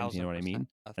games at times. You know what I mean?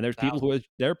 And there's people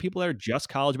there are people that are just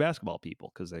college basketball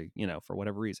people because they, for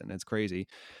whatever reason. It's crazy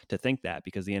to think that,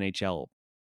 because the NHL,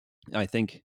 I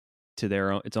think,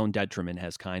 to its own detriment,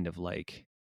 has kind of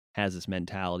has this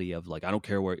mentality of like, I don't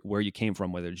care where you came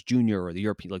from, whether it's junior or the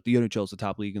European, like the NHL is the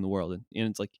top league in the world. And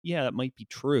it's like, yeah, that might be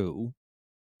true.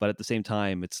 But at the same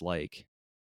time, it's like,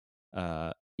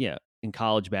 in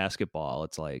college basketball,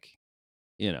 it's like,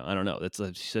 I don't know. That's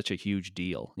such a huge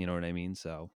deal. You know what I mean?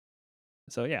 So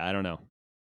yeah, I don't know.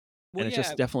 Well, and it's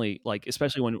just definitely like,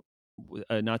 especially when,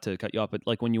 not to cut you off, but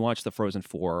like when you watch the Frozen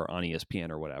Four on ESPN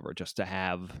or whatever, just to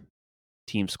have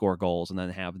teams score goals and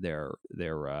then have their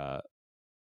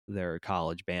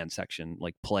college band section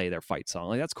like play their fight song,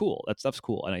 like that's cool. That stuff's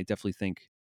cool. And I definitely think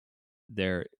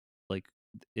they're like,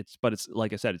 it's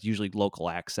like I said, it's usually local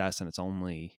access, and it's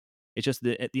just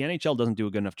the NHL doesn't do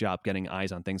a good enough job getting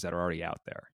eyes on things that are already out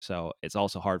there. So it's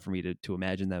also hard for me to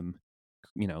imagine them,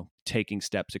 taking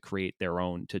steps to create their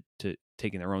own, to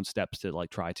taking their own steps to like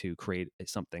try to create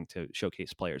something to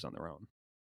showcase players on their own.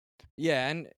 Yeah.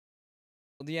 And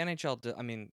the NHL, I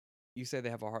mean, you say they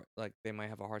have they might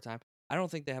have a hard time. I don't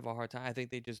think they have a hard time. I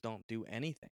think they just don't do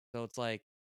anything. So it's like,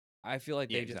 I feel like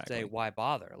they just say, why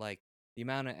bother? Like the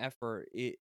amount of effort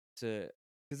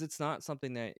because it's not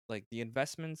something that, like, the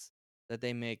investments that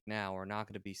they make now are not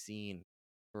going to be seen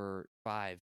for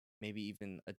 5, maybe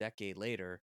even a decade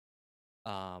later,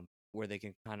 where they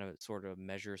can kind of sort of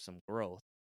measure some growth.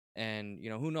 And,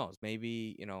 who knows?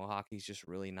 Maybe, hockey's just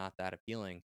really not that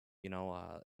appealing.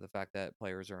 The fact that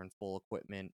players are in full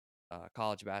equipment,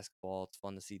 college basketball, it's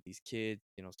fun to see these kids.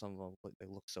 Some of them, they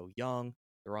look so young.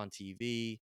 They're on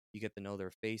TV. You get to know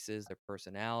their faces, their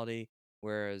personality.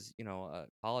 Whereas, a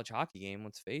college hockey game,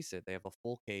 let's face it, they have a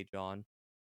full cage on.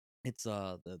 It's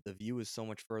the view is so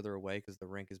much further away because the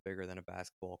rink is bigger than a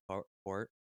basketball court.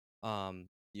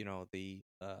 The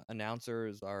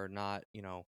announcers are not,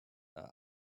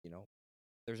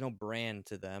 there's no brand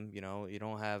to them. You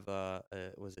don't have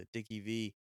was it Dickie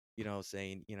V,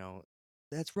 saying,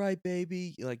 that's right,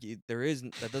 baby. Like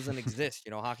that doesn't exist.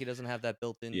 Hockey doesn't have that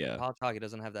built in. Yeah. College hockey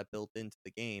doesn't have that built into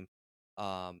the game.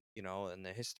 And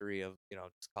the history of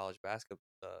just college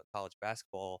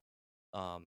basketball,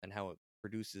 and how it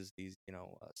produces these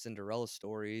Cinderella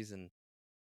stories. And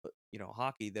but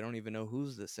hockey, they don't even know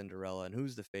who's the Cinderella and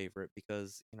who's the favorite,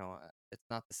 because it's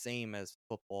not the same as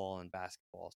football and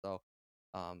basketball. So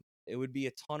it would be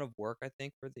a ton of work, I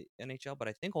think, for the NHL, but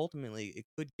I think ultimately it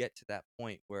could get to that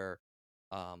point where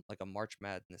like a March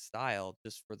Madness style,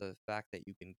 just for the fact that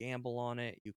you can gamble on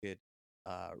it, you could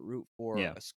root for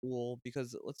a school,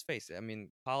 because let's face it, I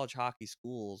mean, college hockey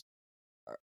schools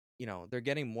are, they're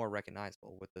getting more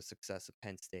recognizable with the success of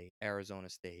Penn State, Arizona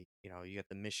State. You get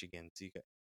the Michigans, you get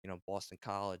Boston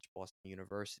College, Boston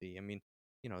University. I mean,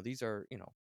 these are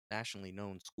nationally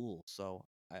known schools, so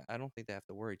I don't think they have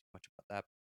to worry too much about that.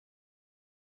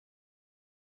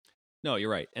 No,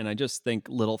 you're right. And I just think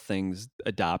little things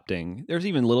adopting, there's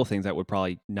even little things that would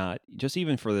probably not, just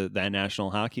even for that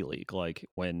National Hockey League, like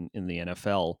when in the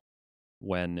NFL,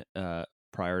 when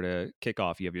prior to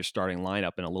kickoff, you have your starting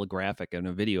lineup and a little graphic and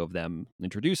a video of them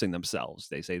introducing themselves.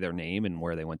 They say their name and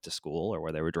where they went to school or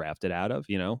where they were drafted out of.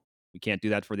 We can't do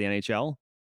that for the NHL.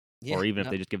 Yeah, or even if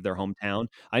no. they just give their hometown.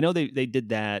 I know they did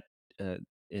that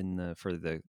during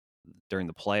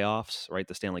the playoffs, right?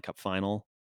 The Stanley Cup final,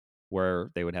 where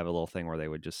they would have a little thing where they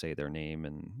would just say their name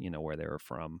and where they were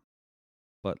from.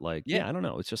 But like, Yeah. yeah, I don't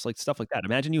know. It's just like stuff like that.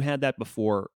 Imagine you had that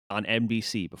before on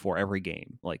NBC before every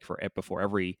game, like before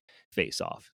every face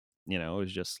off. It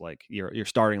was just like your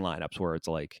starting lineups where it's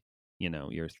like,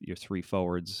 your three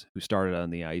forwards who started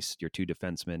on the ice, your two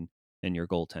defensemen, and your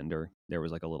goaltender. There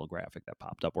was like a little graphic that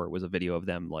popped up where it was a video of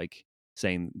them like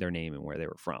saying their name and where they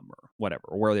were from or whatever,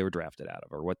 or where they were drafted out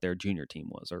of, or what their junior team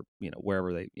was, or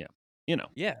wherever they, Yeah,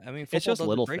 I mean, it's football just does a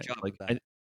little great things. job Like of that.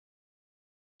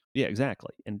 yeah,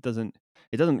 exactly. And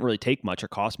it doesn't really take much or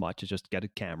cost much. It's just get a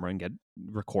camera and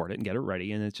record it and get it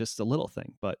ready. And it's just a little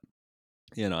thing. But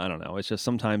I don't know. It's just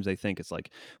sometimes they think it's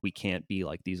like we can't be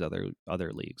like these other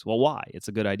leagues. Well, why? It's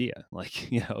a good idea. Like,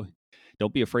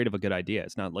 don't be afraid of a good idea.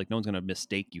 It's not like no one's gonna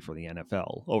mistake you for the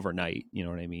NFL overnight, you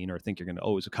know what I mean? Or think you're gonna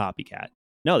it's a copycat.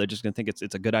 No, they're just gonna think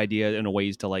it's a good idea in a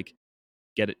ways to like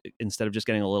get it instead of just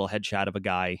getting a little headshot of a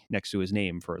guy next to his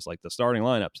name for like the starting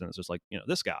lineups, and it's just like,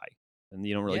 this guy. And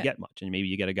you don't really Yeah. get much. And maybe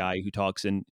you get a guy who talks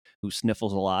and who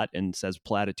sniffles a lot and says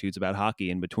platitudes about hockey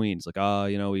in between. It's like,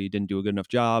 we didn't do a good enough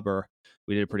job, or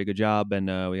we did a pretty good job, and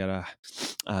we gotta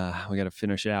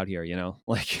finish it out here.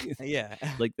 Like, Yeah.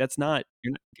 like that's not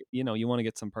you're not, you want to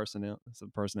get some personality.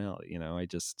 I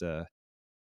just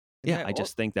Yeah, I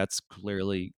just think that's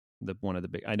clearly one of the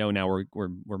big. I know now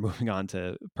we're moving on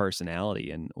to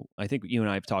personality, and I think you and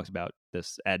I have talked about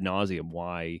this ad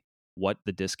nauseum. What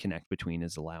the disconnect between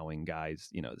is allowing guys,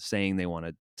 saying they want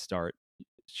to start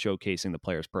showcasing the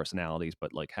players' personalities,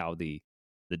 but like how the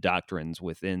doctrines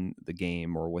within the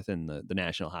game or within the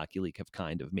National Hockey League have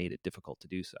kind of made it difficult to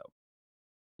do so.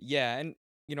 Yeah, and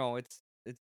it's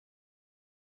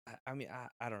I mean,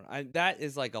 I don't know. That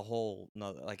is like a whole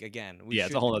nother, like, again, we Yeah, it's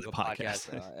a should whole do other a podcast.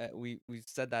 podcast. We've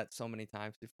said that so many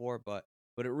times before, but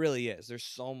it really is. There's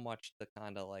so much to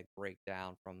kind of like break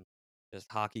down, from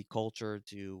just hockey culture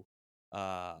to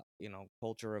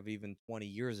culture of even 20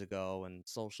 years ago, and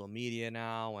social media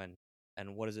now, and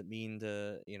what does it mean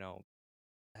to,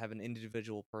 have an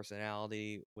individual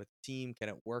personality with team? Can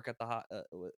it work at the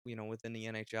within the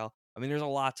NHL? I mean, there's a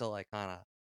lot to like kind of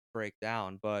break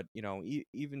down, but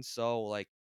even so, like,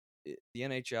 the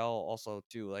NHL also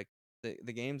too, like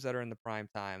the games that are in the prime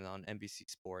time on NBC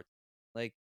Sports,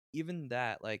 like, even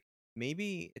that, like,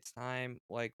 maybe it's time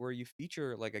like where you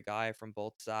feature like a guy from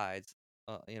both sides,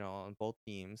 on both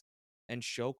teams, and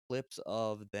show clips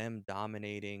of them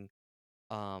dominating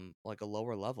like a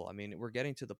lower level. I mean, we're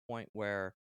getting to the point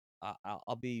where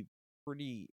I'll be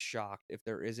pretty shocked if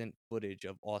there isn't footage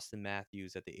of Austin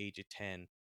Matthews at the age of 10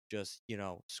 just,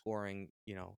 scoring,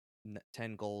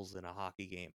 10 goals in a hockey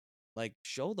game. Like,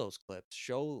 show those clips,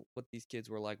 show what these kids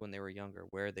were like when they were younger,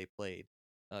 where they played.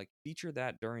 Like, feature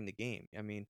that during the game. I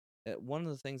mean, one of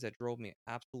the things that drove me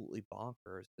absolutely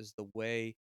bonkers is the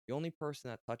way the only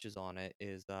person that touches on it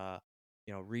is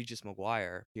Regis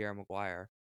McGuire, Pierre McGuire,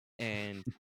 and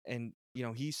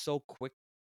he's so quick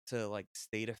to like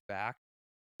state a fact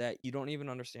that you don't even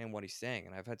understand what he's saying.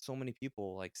 And I've had so many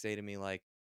people like say to me like,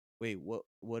 wait, what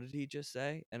did he just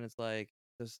say? And it's like,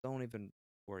 just don't even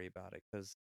worry about it,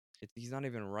 because he's not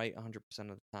even right 100%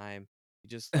 of the time. He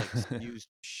just like used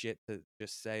shit to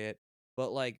just say it.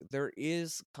 But like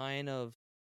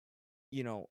you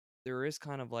know there is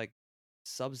kind of like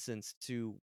substance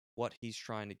to what he's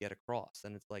trying to get across,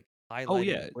 and it's like Oh highlighting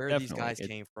yeah, where these definitely. guys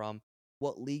came from,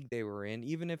 what league they were in,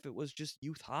 even if it was just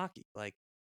youth hockey. Like,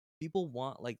 people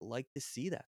want like to see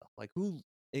that stuff. Like,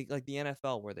 like the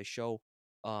NFL, where they show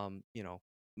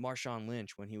Marshawn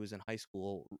Lynch when he was in high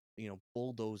school,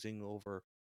 bulldozing over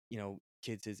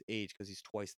kids his age because he's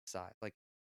twice the size. Like,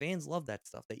 fans love that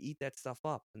stuff. They eat that stuff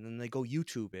up, and then they go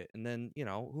YouTube it, and then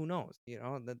who knows,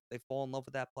 that they fall in love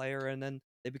with that player, and then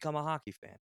they become a hockey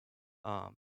fan.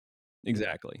 Um,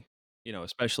 Exactly.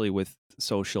 Especially with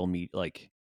social media, like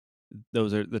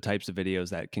those are the types of videos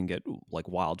that can get like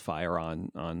wildfire on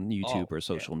YouTube oh or yeah,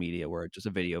 social media, where it's just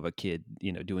a video of a kid,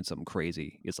 doing something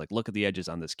crazy. It's like, look at the edges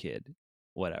on this kid,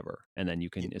 whatever. And then you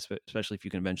can, especially if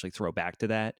you can eventually throw back to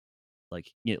that,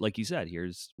 like, like you said,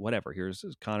 here's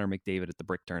Connor McDavid at the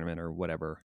brick tournament or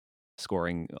whatever,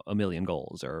 scoring a million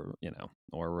goals, or,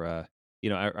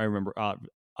 I remember,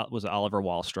 was Oliver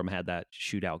Wahlstrom had that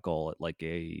shootout goal at like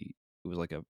it was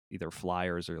like a either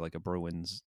Flyers or like a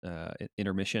Bruins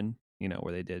intermission,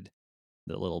 where they did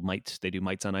the little mites. They do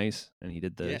mites on ice, and he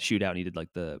did the yeah, shootout, and he did like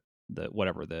the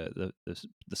whatever the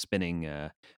spinning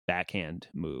backhand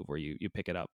move where you pick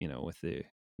it up, with the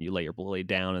You lay your blade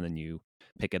down and then you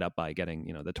pick it up by getting,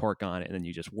 the torque on it, and then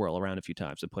you just whirl around a few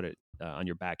times and put it on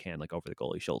your backhand, like over the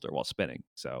goalie's shoulder while spinning.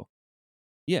 So,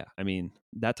 yeah, I mean,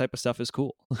 that type of stuff is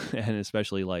cool. And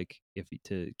especially like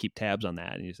to keep tabs on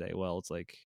that and you say, well, it's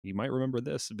like, you might remember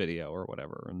this video or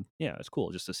whatever. And yeah, it's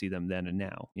cool just to see them then and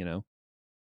now,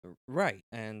 Right.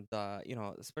 And,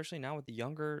 especially now with the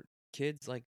younger kids,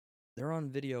 like they're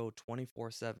on video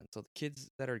 24/7. So the kids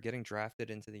that are getting drafted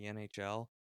into the NHL,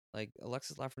 like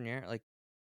Alexis Lafreniere, like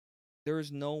there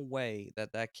is no way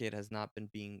that kid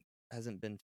hasn't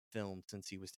been filmed since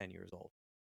he was 10 years old,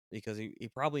 because he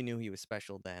probably knew he was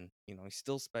special then. He's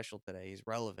still special today. He's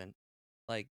relevant.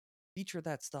 Like, feature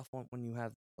that stuff when you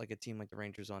have like a team like the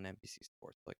Rangers on NBC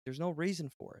Sports. Like, there's no reason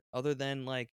for it other than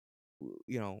like,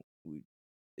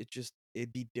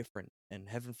 it'd be different. And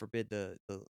heaven forbid the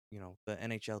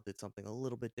NHL did something a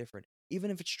little bit different.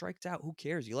 Even if it strikes out, who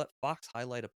cares? You let Fox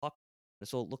highlight a puck,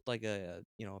 so it looked like a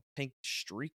pink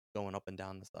streak going up and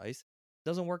down the ice.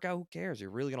 Doesn't work out, who cares? You're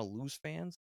really gonna lose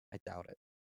fans? I doubt it.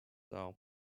 So,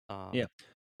 Yeah.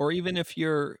 Or even if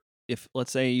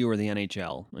let's say you were the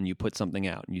NHL and you put something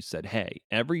out and you said, hey,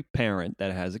 every parent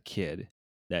that has a kid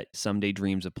that someday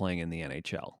dreams of playing in the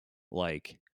NHL,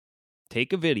 like,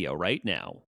 take a video right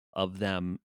now of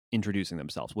them introducing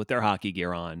themselves with their hockey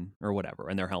gear on or whatever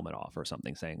and their helmet off or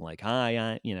something, saying like,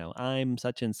 hi, I'm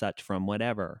such and such from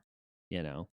whatever,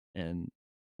 and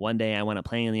one day I want to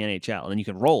play in the NHL. And then you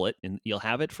can roll it and you'll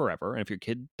have it forever. And if your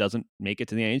kid doesn't make it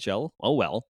to the NHL, oh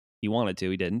well, he wanted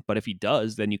to, he didn't. But if he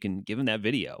does, then you can give him that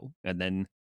video. And then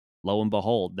lo and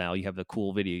behold, now you have the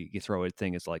cool video. You throw a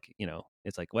thing. It's like,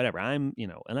 it's like, whatever. I'm,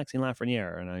 Alexis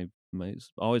Lafreniere, and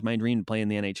it's always my dream to play in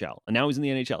the NHL. And now he's in the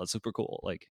NHL. It's super cool.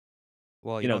 Like,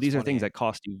 well, these are things that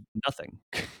cost you nothing.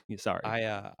 Sorry.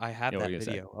 I have that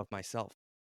video of myself.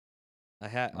 I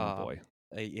had, oh boy.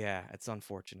 Yeah, it's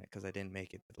unfortunate because I didn't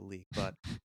make it to the league, but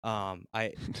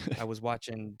I was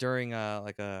watching during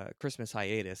like a Christmas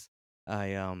hiatus.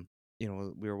 We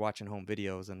were watching home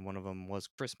videos, and one of them was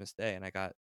Christmas Day, and I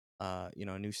got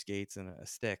new skates and a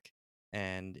stick,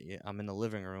 and I'm in the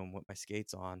living room with my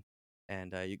skates on,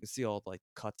 and you can see all like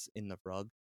cuts in the rug,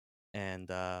 and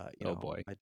oh boy,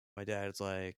 my dad's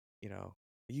like, are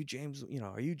you James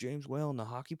Whalen, the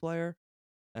hockey player?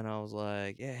 And I was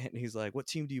like, yeah. And he's like, what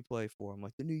team do you play for? I'm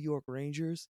like, the New York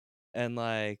Rangers. And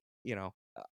like,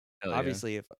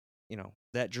 obviously, if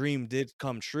that dream did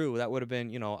come true, that would have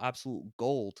been absolute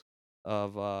gold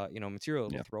of material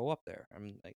to throw up there. I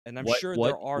mean, like, and I'm sure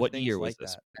there are what things year like was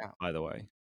this, that now. by the way?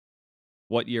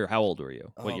 What year? How old were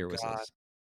you? What Oh year was God, this?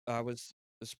 it was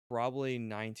probably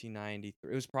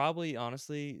 1993. It was probably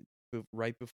honestly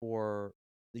right before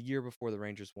the year before the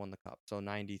Rangers won the cup, so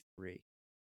 93.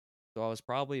 So I was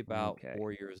probably about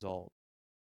 4 years old,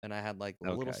 and I had like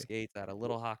little skates, I had a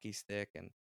little hockey stick,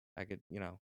 and I could,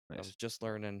 I was just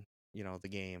learning, the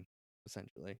game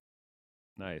essentially.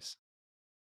 Nice.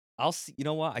 I'll see. You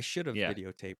know what? I should have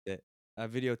videotaped it. I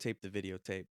videotaped the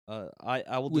videotape.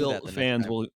 I will do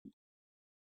that.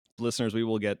 Listeners, we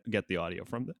will get the audio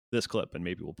from this clip, and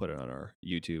maybe we'll put it on our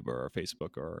YouTube or our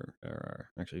Facebook or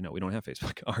actually no, we don't have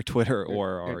Facebook, our Twitter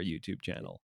or our YouTube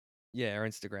channel. Yeah, or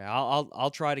Instagram.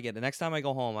 I'll try to get the next time I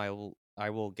go home. I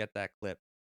will get that clip.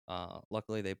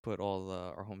 Luckily they put all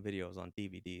our home videos on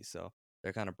DVD, so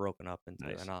they're kind of broken up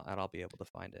into, and I'll be able to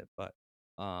find it. But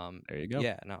there you go.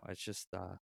 Yeah, no, it's just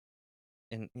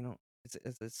and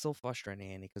it's so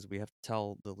frustrating, Andy, because we have to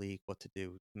tell the league what to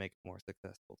do to make it more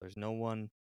successful. I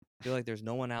feel like there's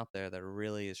no one out there that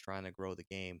really is trying to grow the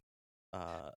game.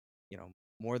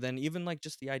 More than even like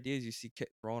just the ideas you see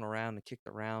thrown around and kicked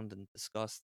around and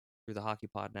discussed through the Hockey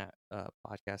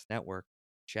Podcast Network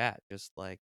chat. Just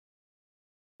like,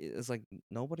 it's like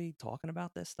nobody talking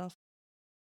about this stuff.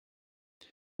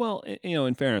 Well,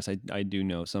 in fairness, I do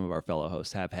know some of our fellow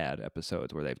hosts have had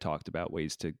episodes where they've talked about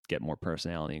ways to get more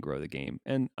personality and grow the game.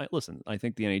 And listen, I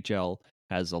think the NHL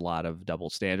has a lot of double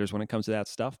standards when it comes to that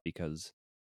stuff, because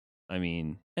I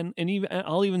mean, and even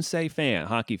I'll even say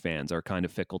hockey fans are kind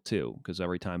of fickle too, because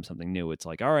every time something new, it's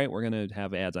like, all right, we're going to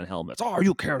have ads on helmets. Oh,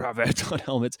 you can't have ads on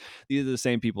helmets. These are the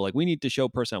same people. Like, we need to show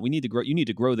personality. We need to grow. You need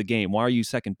to grow the game. Why are you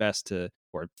second best to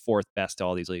or fourth best to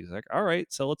all these leagues? Like, all right,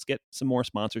 so let's get some more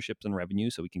sponsorships and revenue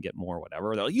so we can get more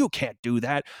whatever. They're like, you can't do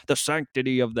that. The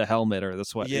sanctity of the helmet or the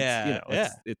sweat. Yeah,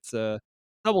 it's a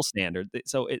double standard.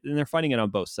 So and they're fighting it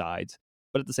on both sides,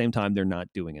 but at the same time, they're not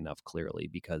doing enough, clearly,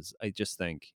 because I just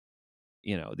think,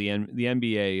 the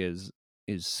NBA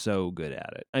is so good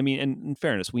at it. I mean, and in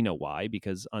fairness, we know why,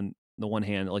 because on the one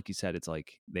hand, like you said, it's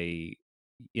like the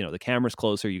camera's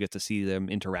closer, you get to see them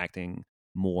interacting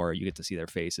more, you get to see their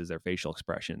faces, their facial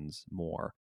expressions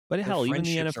more. But hell, even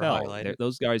the friendships are NFL, highlighted.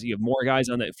 those guys, you have more guys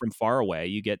on that from far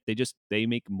away. They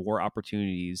make more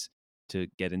opportunities to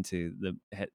get into the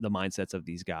mindsets of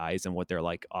these guys and what they're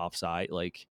like offside,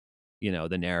 like,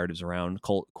 the narratives around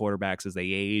quarterbacks as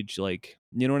they age, like,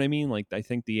 you know what I mean? Like, I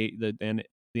think the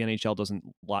NHL doesn't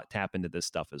tap into this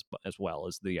stuff as well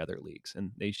as the other leagues,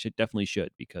 and they definitely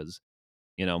should, because,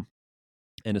 and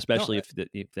especially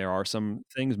if there are some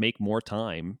things, make more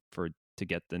time to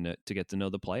get to know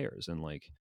the players, and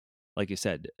like you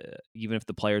said, even if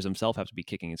the players themselves have to be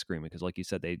kicking and screaming, because like you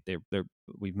said, they're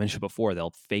we've mentioned before,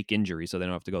 they'll fake injury so they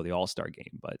don't have to go to the All-Star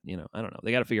game. But I don't know,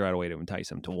 they got to figure out a way to entice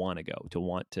them to want to go, to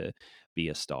want to be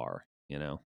a star.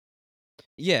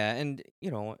 Yeah, and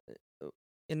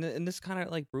and this kind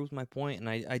of like proves my point, and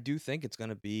I do think it's going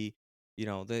to be,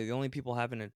 the only people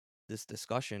having this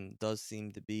discussion does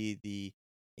seem to be the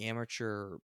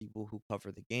amateur people who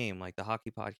cover the game, like the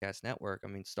Hockey Podcast Network. I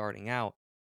mean, starting out,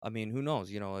 I mean, who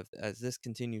knows? If as this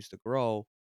continues to grow,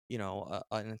 an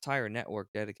entire network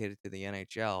dedicated to the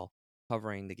NHL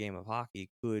covering the game of hockey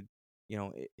could,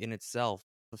 in itself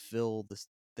fulfill the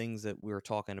things that we're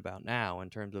talking about now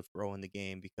in terms of growing the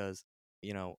game, because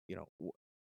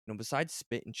besides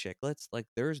Spit and Chicklets, like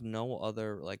there's no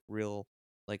other like real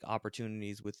like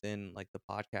opportunities within like the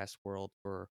podcast world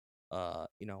for the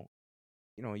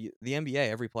NBA.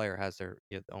 Every player has their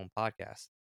own podcast.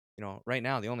 Right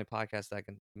now the only podcast that I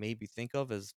can maybe think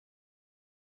of is,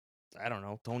 I don't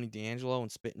know, Tony D'Angelo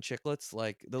and Spit and Chicklets.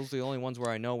 Like those are the only ones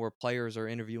where I know where players are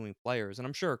interviewing players, and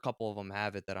I'm sure a couple of them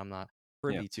have it that I'm not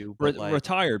privy to. But like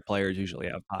retired players usually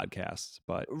have podcasts,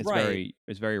 but right.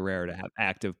 it's very rare to have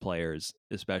active players,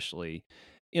 especially.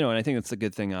 And I think that's the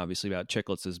good thing, obviously, about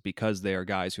Chicklets, is because they are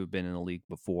guys who have been in the league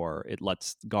before, it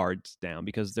lets guards down,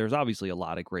 because there's obviously a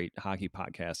lot of great hockey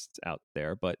podcasts out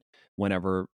there. But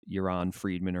whenever you're on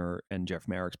Friedman and Jeff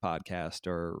Merrick's podcast,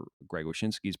 or Greg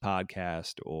Wyshynski's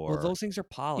podcast, Well, or, those things are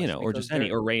polished, or because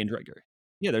just or Ray and Dreger.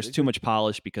 Yeah, there's too much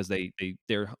polish because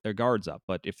their guards up.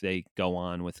 But if they go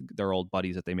on with their old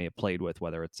buddies that they may have played with,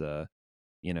 whether it's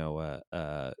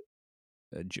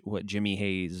what Jimmy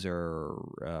Hayes, or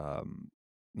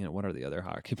what are the other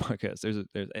hockey podcasts? There's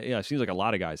it seems like a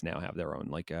lot of guys now have their own,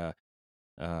 like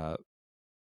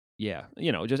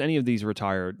just any of these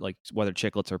retired, like whether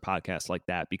Chicklets or podcasts like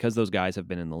that, because those guys have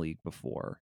been in the league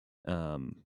before.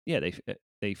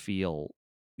 They feel,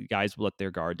 guys let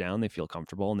their guard down, they feel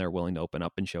comfortable, and they're willing to open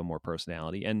up and show more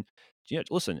personality. And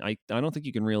listen, I don't think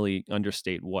you can really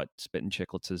understate what Spit and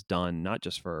Chicklets has done, not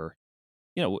just for,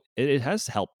 it has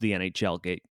helped the NHL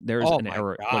get, there's an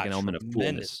element of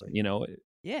coolness,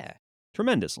 yeah,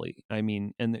 tremendously. I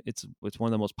mean, and it's one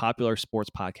of the most popular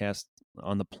sports podcasts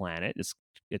on the planet.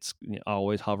 It's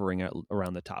always hovering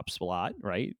around the top slot,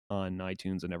 right, on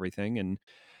iTunes and everything. And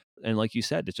like you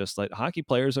said, it's just like hockey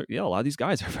players are, a lot of these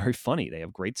guys are very funny. They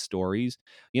have great stories,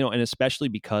 and especially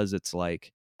because it's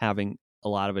like having, a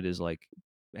lot of it is like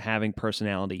having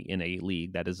personality in a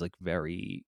league that is like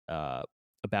very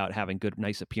about having good,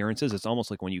 nice appearances. It's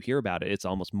almost like when you hear about it, it's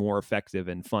almost more effective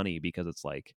and funny, because it's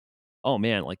like, oh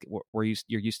man, like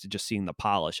you're used to just seeing the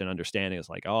polish and understanding. It's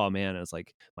like, oh man, it's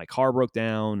like my car broke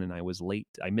down and I was late.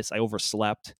 I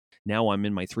overslept. Now I'm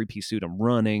in my 3-piece suit. I'm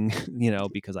running,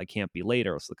 because I can't be late,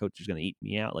 or else the coach is going to eat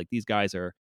me out. Like these guys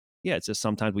are, it's just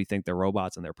sometimes we think they're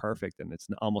robots and they're perfect. And it's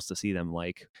almost to see them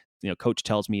like, coach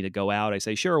tells me to go out, I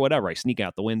say, sure, whatever. I sneak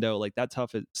out the window. Like that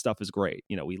stuff is great.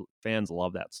 We fans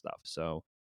love that stuff. So,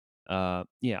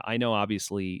 I know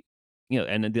obviously,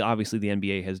 and obviously the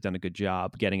NBA has done a good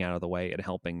job getting out of the way and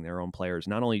helping their own players,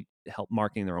 not only help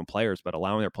marketing their own players, but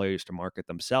allowing their players to market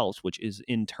themselves, which is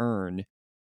in turn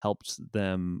helps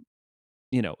them,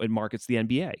 it markets the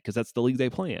NBA, because that's the league they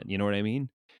play in. You know what I mean?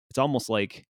 It's almost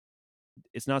like,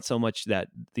 it's not so much that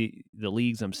the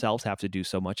leagues themselves have to do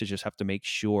so much, as just have to make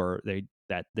sure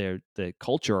that the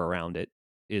culture around it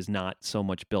is not so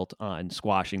much built on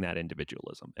squashing that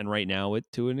individualism. And right now,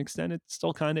 to an extent, it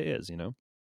still kind of is,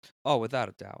 Oh, without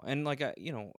a doubt. And like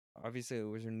obviously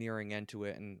we're nearing into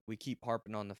it, and we keep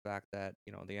harping on the fact that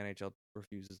the NHL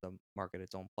refuses to market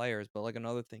its own players. But like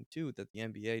another thing too that the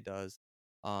NBA does,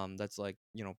 that's like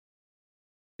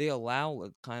they allow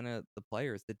kind of the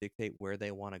players to dictate where they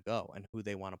want to go and who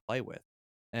they want to play with.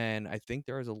 And I think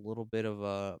there is a little bit of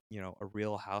a a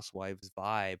Real Housewives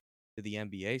vibe to the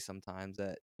NBA sometimes,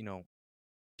 that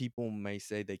people may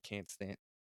say they can't stand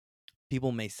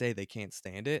people may say they can't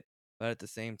stand it, but at the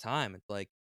same time, it's like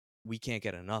we can't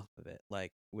get enough of it.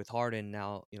 Like with Harden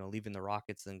now, leaving the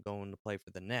Rockets and going to play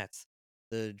for the Nets,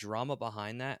 the drama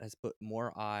behind that has put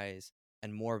more eyes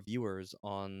and more viewers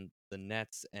on the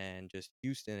Nets and just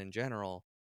Houston in general.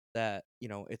 That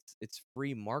it's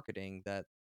free marketing that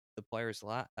the players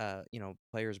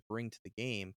players bring to the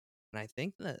game. And I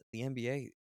think that the NBA,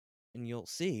 and you'll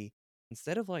see,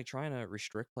 instead of like trying to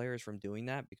restrict players from doing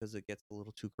that because it gets a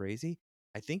little too crazy,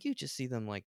 I think you just see them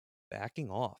like backing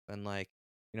off. And like,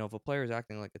 if a player is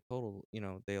acting like a total,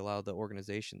 they allow the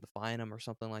organization to fine him or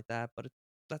something like that, but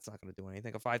that's not going to do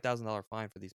anything. A $5,000 fine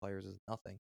for these players is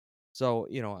nothing. So,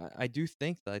 I do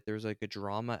think that there's like a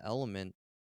drama element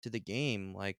to the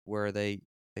game, like where they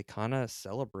kind of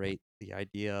celebrate the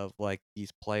idea of like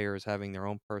these players having their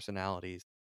own personalities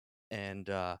and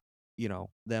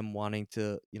them wanting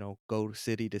to go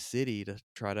city to city to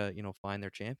try to find their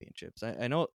championships. I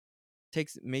know it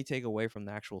may take away from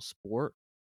the actual sport,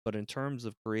 but in terms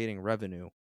of creating revenue,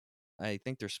 I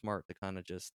think they're smart to kind of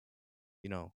just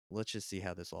let's just see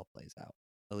how this all plays out,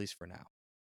 at least for now.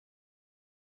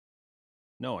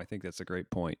 No, I think that's a great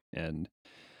point. And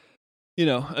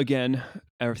again,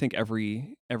 I think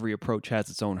every approach has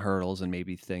its own hurdles, and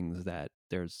maybe things that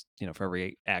there's for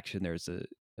every action there's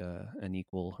an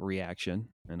equal reaction,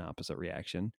 an opposite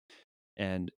reaction.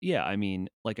 And yeah, I mean,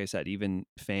 like I said, even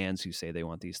fans who say they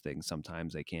want these things,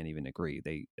 sometimes they can't even agree.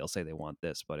 They'll say they want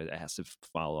this, but it has to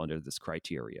follow under this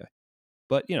criteria.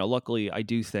 But luckily, I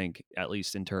do think, at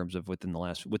least in terms of with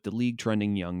the league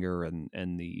trending younger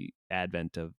and the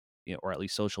advent of or at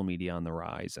least social media on the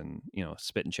rise, and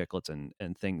spit and chiclets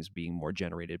and things being more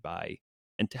generated by,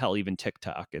 and hell, even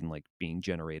TikTok and like being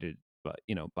generated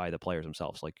by the players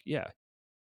themselves. Like, yeah,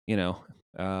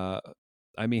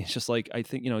 I mean, it's just like, I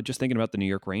think, just thinking about the New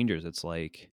York Rangers, it's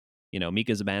like,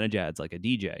 Mika Zibanejad's like a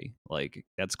DJ. Like,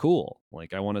 that's cool.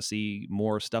 Like, I want to see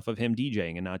more stuff of him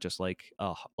DJing and not just like,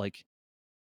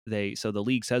 so the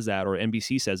league says that, or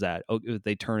NBC says that,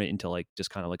 they turn it into like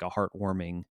just kind of like a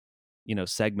heartwarming,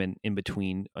 segment in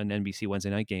between an NBC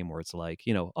Wednesday night game where it's like,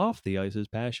 off the ice is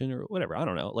passion or whatever. I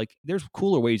don't know. Like, there's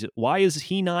cooler ways. Why is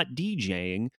he not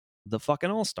DJing the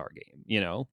fucking All-Star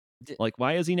game? Like,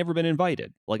 why has he never been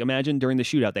invited? Like, imagine during the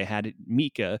shootout, they had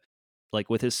Mika, like,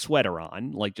 with his sweater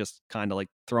on, like, just kind of, like,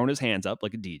 throwing his hands up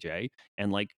like a DJ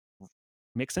and, like,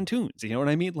 mixing tunes. You know what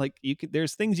I mean? Like,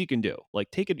 there's things you can do. Like,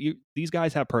 these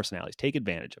guys have personalities. Take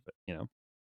advantage of it,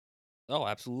 Oh,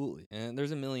 absolutely. And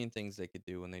there's a million things they could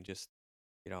do, and they just,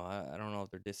 I don't know if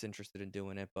they're disinterested in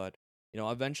doing it, but,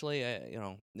 eventually,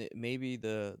 maybe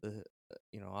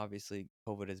obviously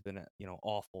COVID has been,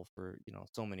 awful for,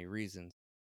 so many reasons.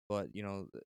 But you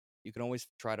can always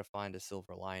try to find a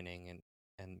silver lining,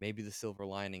 and maybe the silver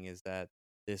lining is that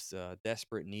this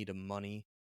desperate need of money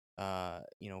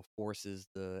forces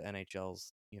the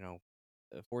NHL's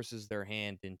forces their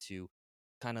hand into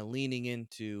kind of leaning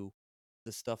into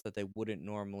the stuff that they wouldn't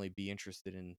normally be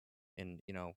interested in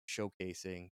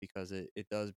showcasing, because it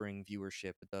does bring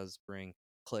viewership, it does bring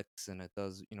clicks, and it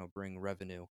does bring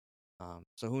revenue.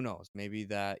 So who knows, maybe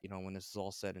that when this is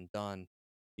all said and done,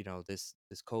 this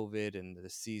COVID and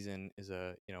this season is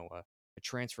a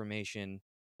transformation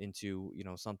into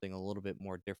something a little bit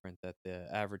more different that the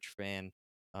average fan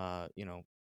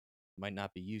might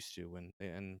not be used to, and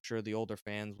I'm sure the older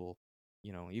fans will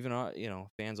even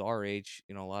fans our age,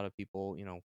 a lot of people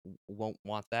won't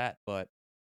want that, but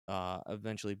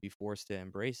eventually be forced to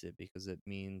embrace it, because it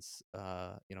means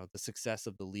the success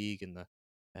of the league and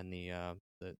the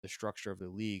structure of the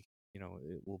league,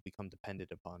 it will become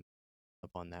dependent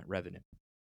upon that revenue.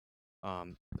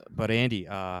 But Andy,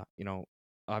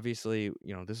 obviously,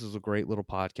 this is a great little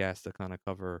podcast to kind of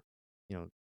cover,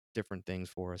 different things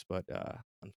for us. But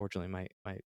unfortunately,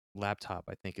 my laptop,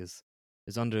 I think, is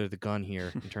under the gun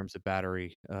here in terms of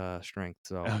battery strength.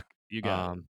 So you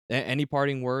got any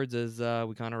parting words as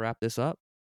we kind of wrap this up?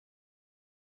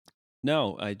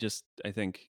 No, I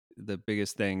think the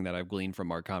biggest thing that I've gleaned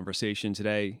from our conversation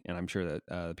today, and I'm sure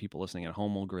that people listening at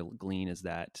home will glean, is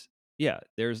that, yeah,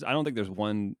 I don't think there's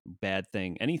one bad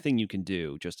thing. Anything you can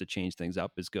do just to change things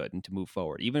up is good and to move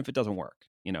forward, even if it doesn't work.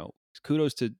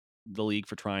 Kudos to the league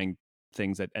for trying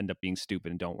things that end up being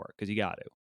stupid and don't work, because you got to.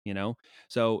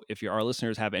 So if our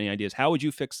listeners have any ideas, how would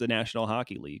you fix the National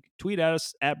Hockey League? Tweet at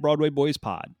us at Broadway Boys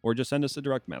Pod, or just send us a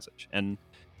direct message. And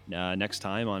next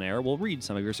time on air, we'll read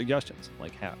some of your suggestions,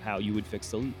 like how you would fix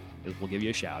the league. We'll give you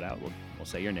a shout out. We'll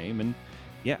say your name, and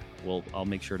yeah, I'll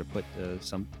make sure to put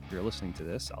if you're listening to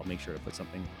this, I'll make sure to put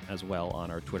something as well on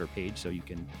our Twitter page, so you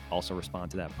can also respond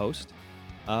to that post.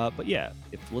 But yeah,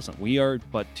 listen, we are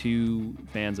but two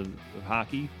fans of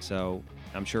hockey, so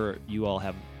I'm sure you all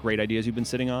have great ideas you've been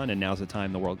sitting on, and now's the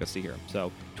time the world gets to hear them.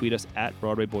 So tweet us at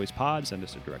Broadway Boys Pod, send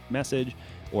us a direct message,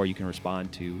 or you can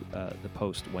respond to the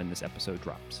post when this episode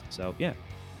drops. So yeah,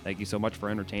 thank you so much for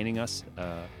entertaining us.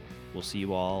 We'll see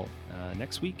you all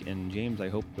next week. And James, I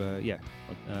hope,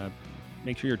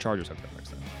 Make sure your charger's hooked up next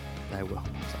time. I will.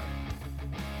 Sorry.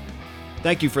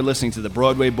 Thank you for listening to the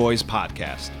Broadway Boys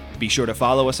podcast. Be sure to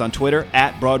follow us on Twitter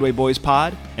at Broadway Boys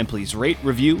Pod, and please rate,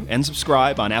 review, and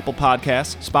subscribe on Apple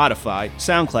Podcasts, Spotify,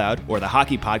 SoundCloud, or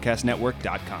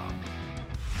thehockeypodcastnetwork.com.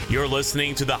 You're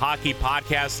listening to the Hockey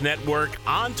Podcast Network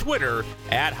on Twitter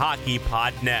at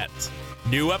HockeyPodNet.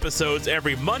 New episodes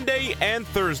every Monday and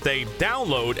Thursday.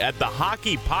 Download at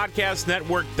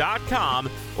thehockeypodcastnetwork.com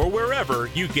or wherever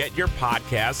you get your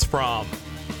podcasts from.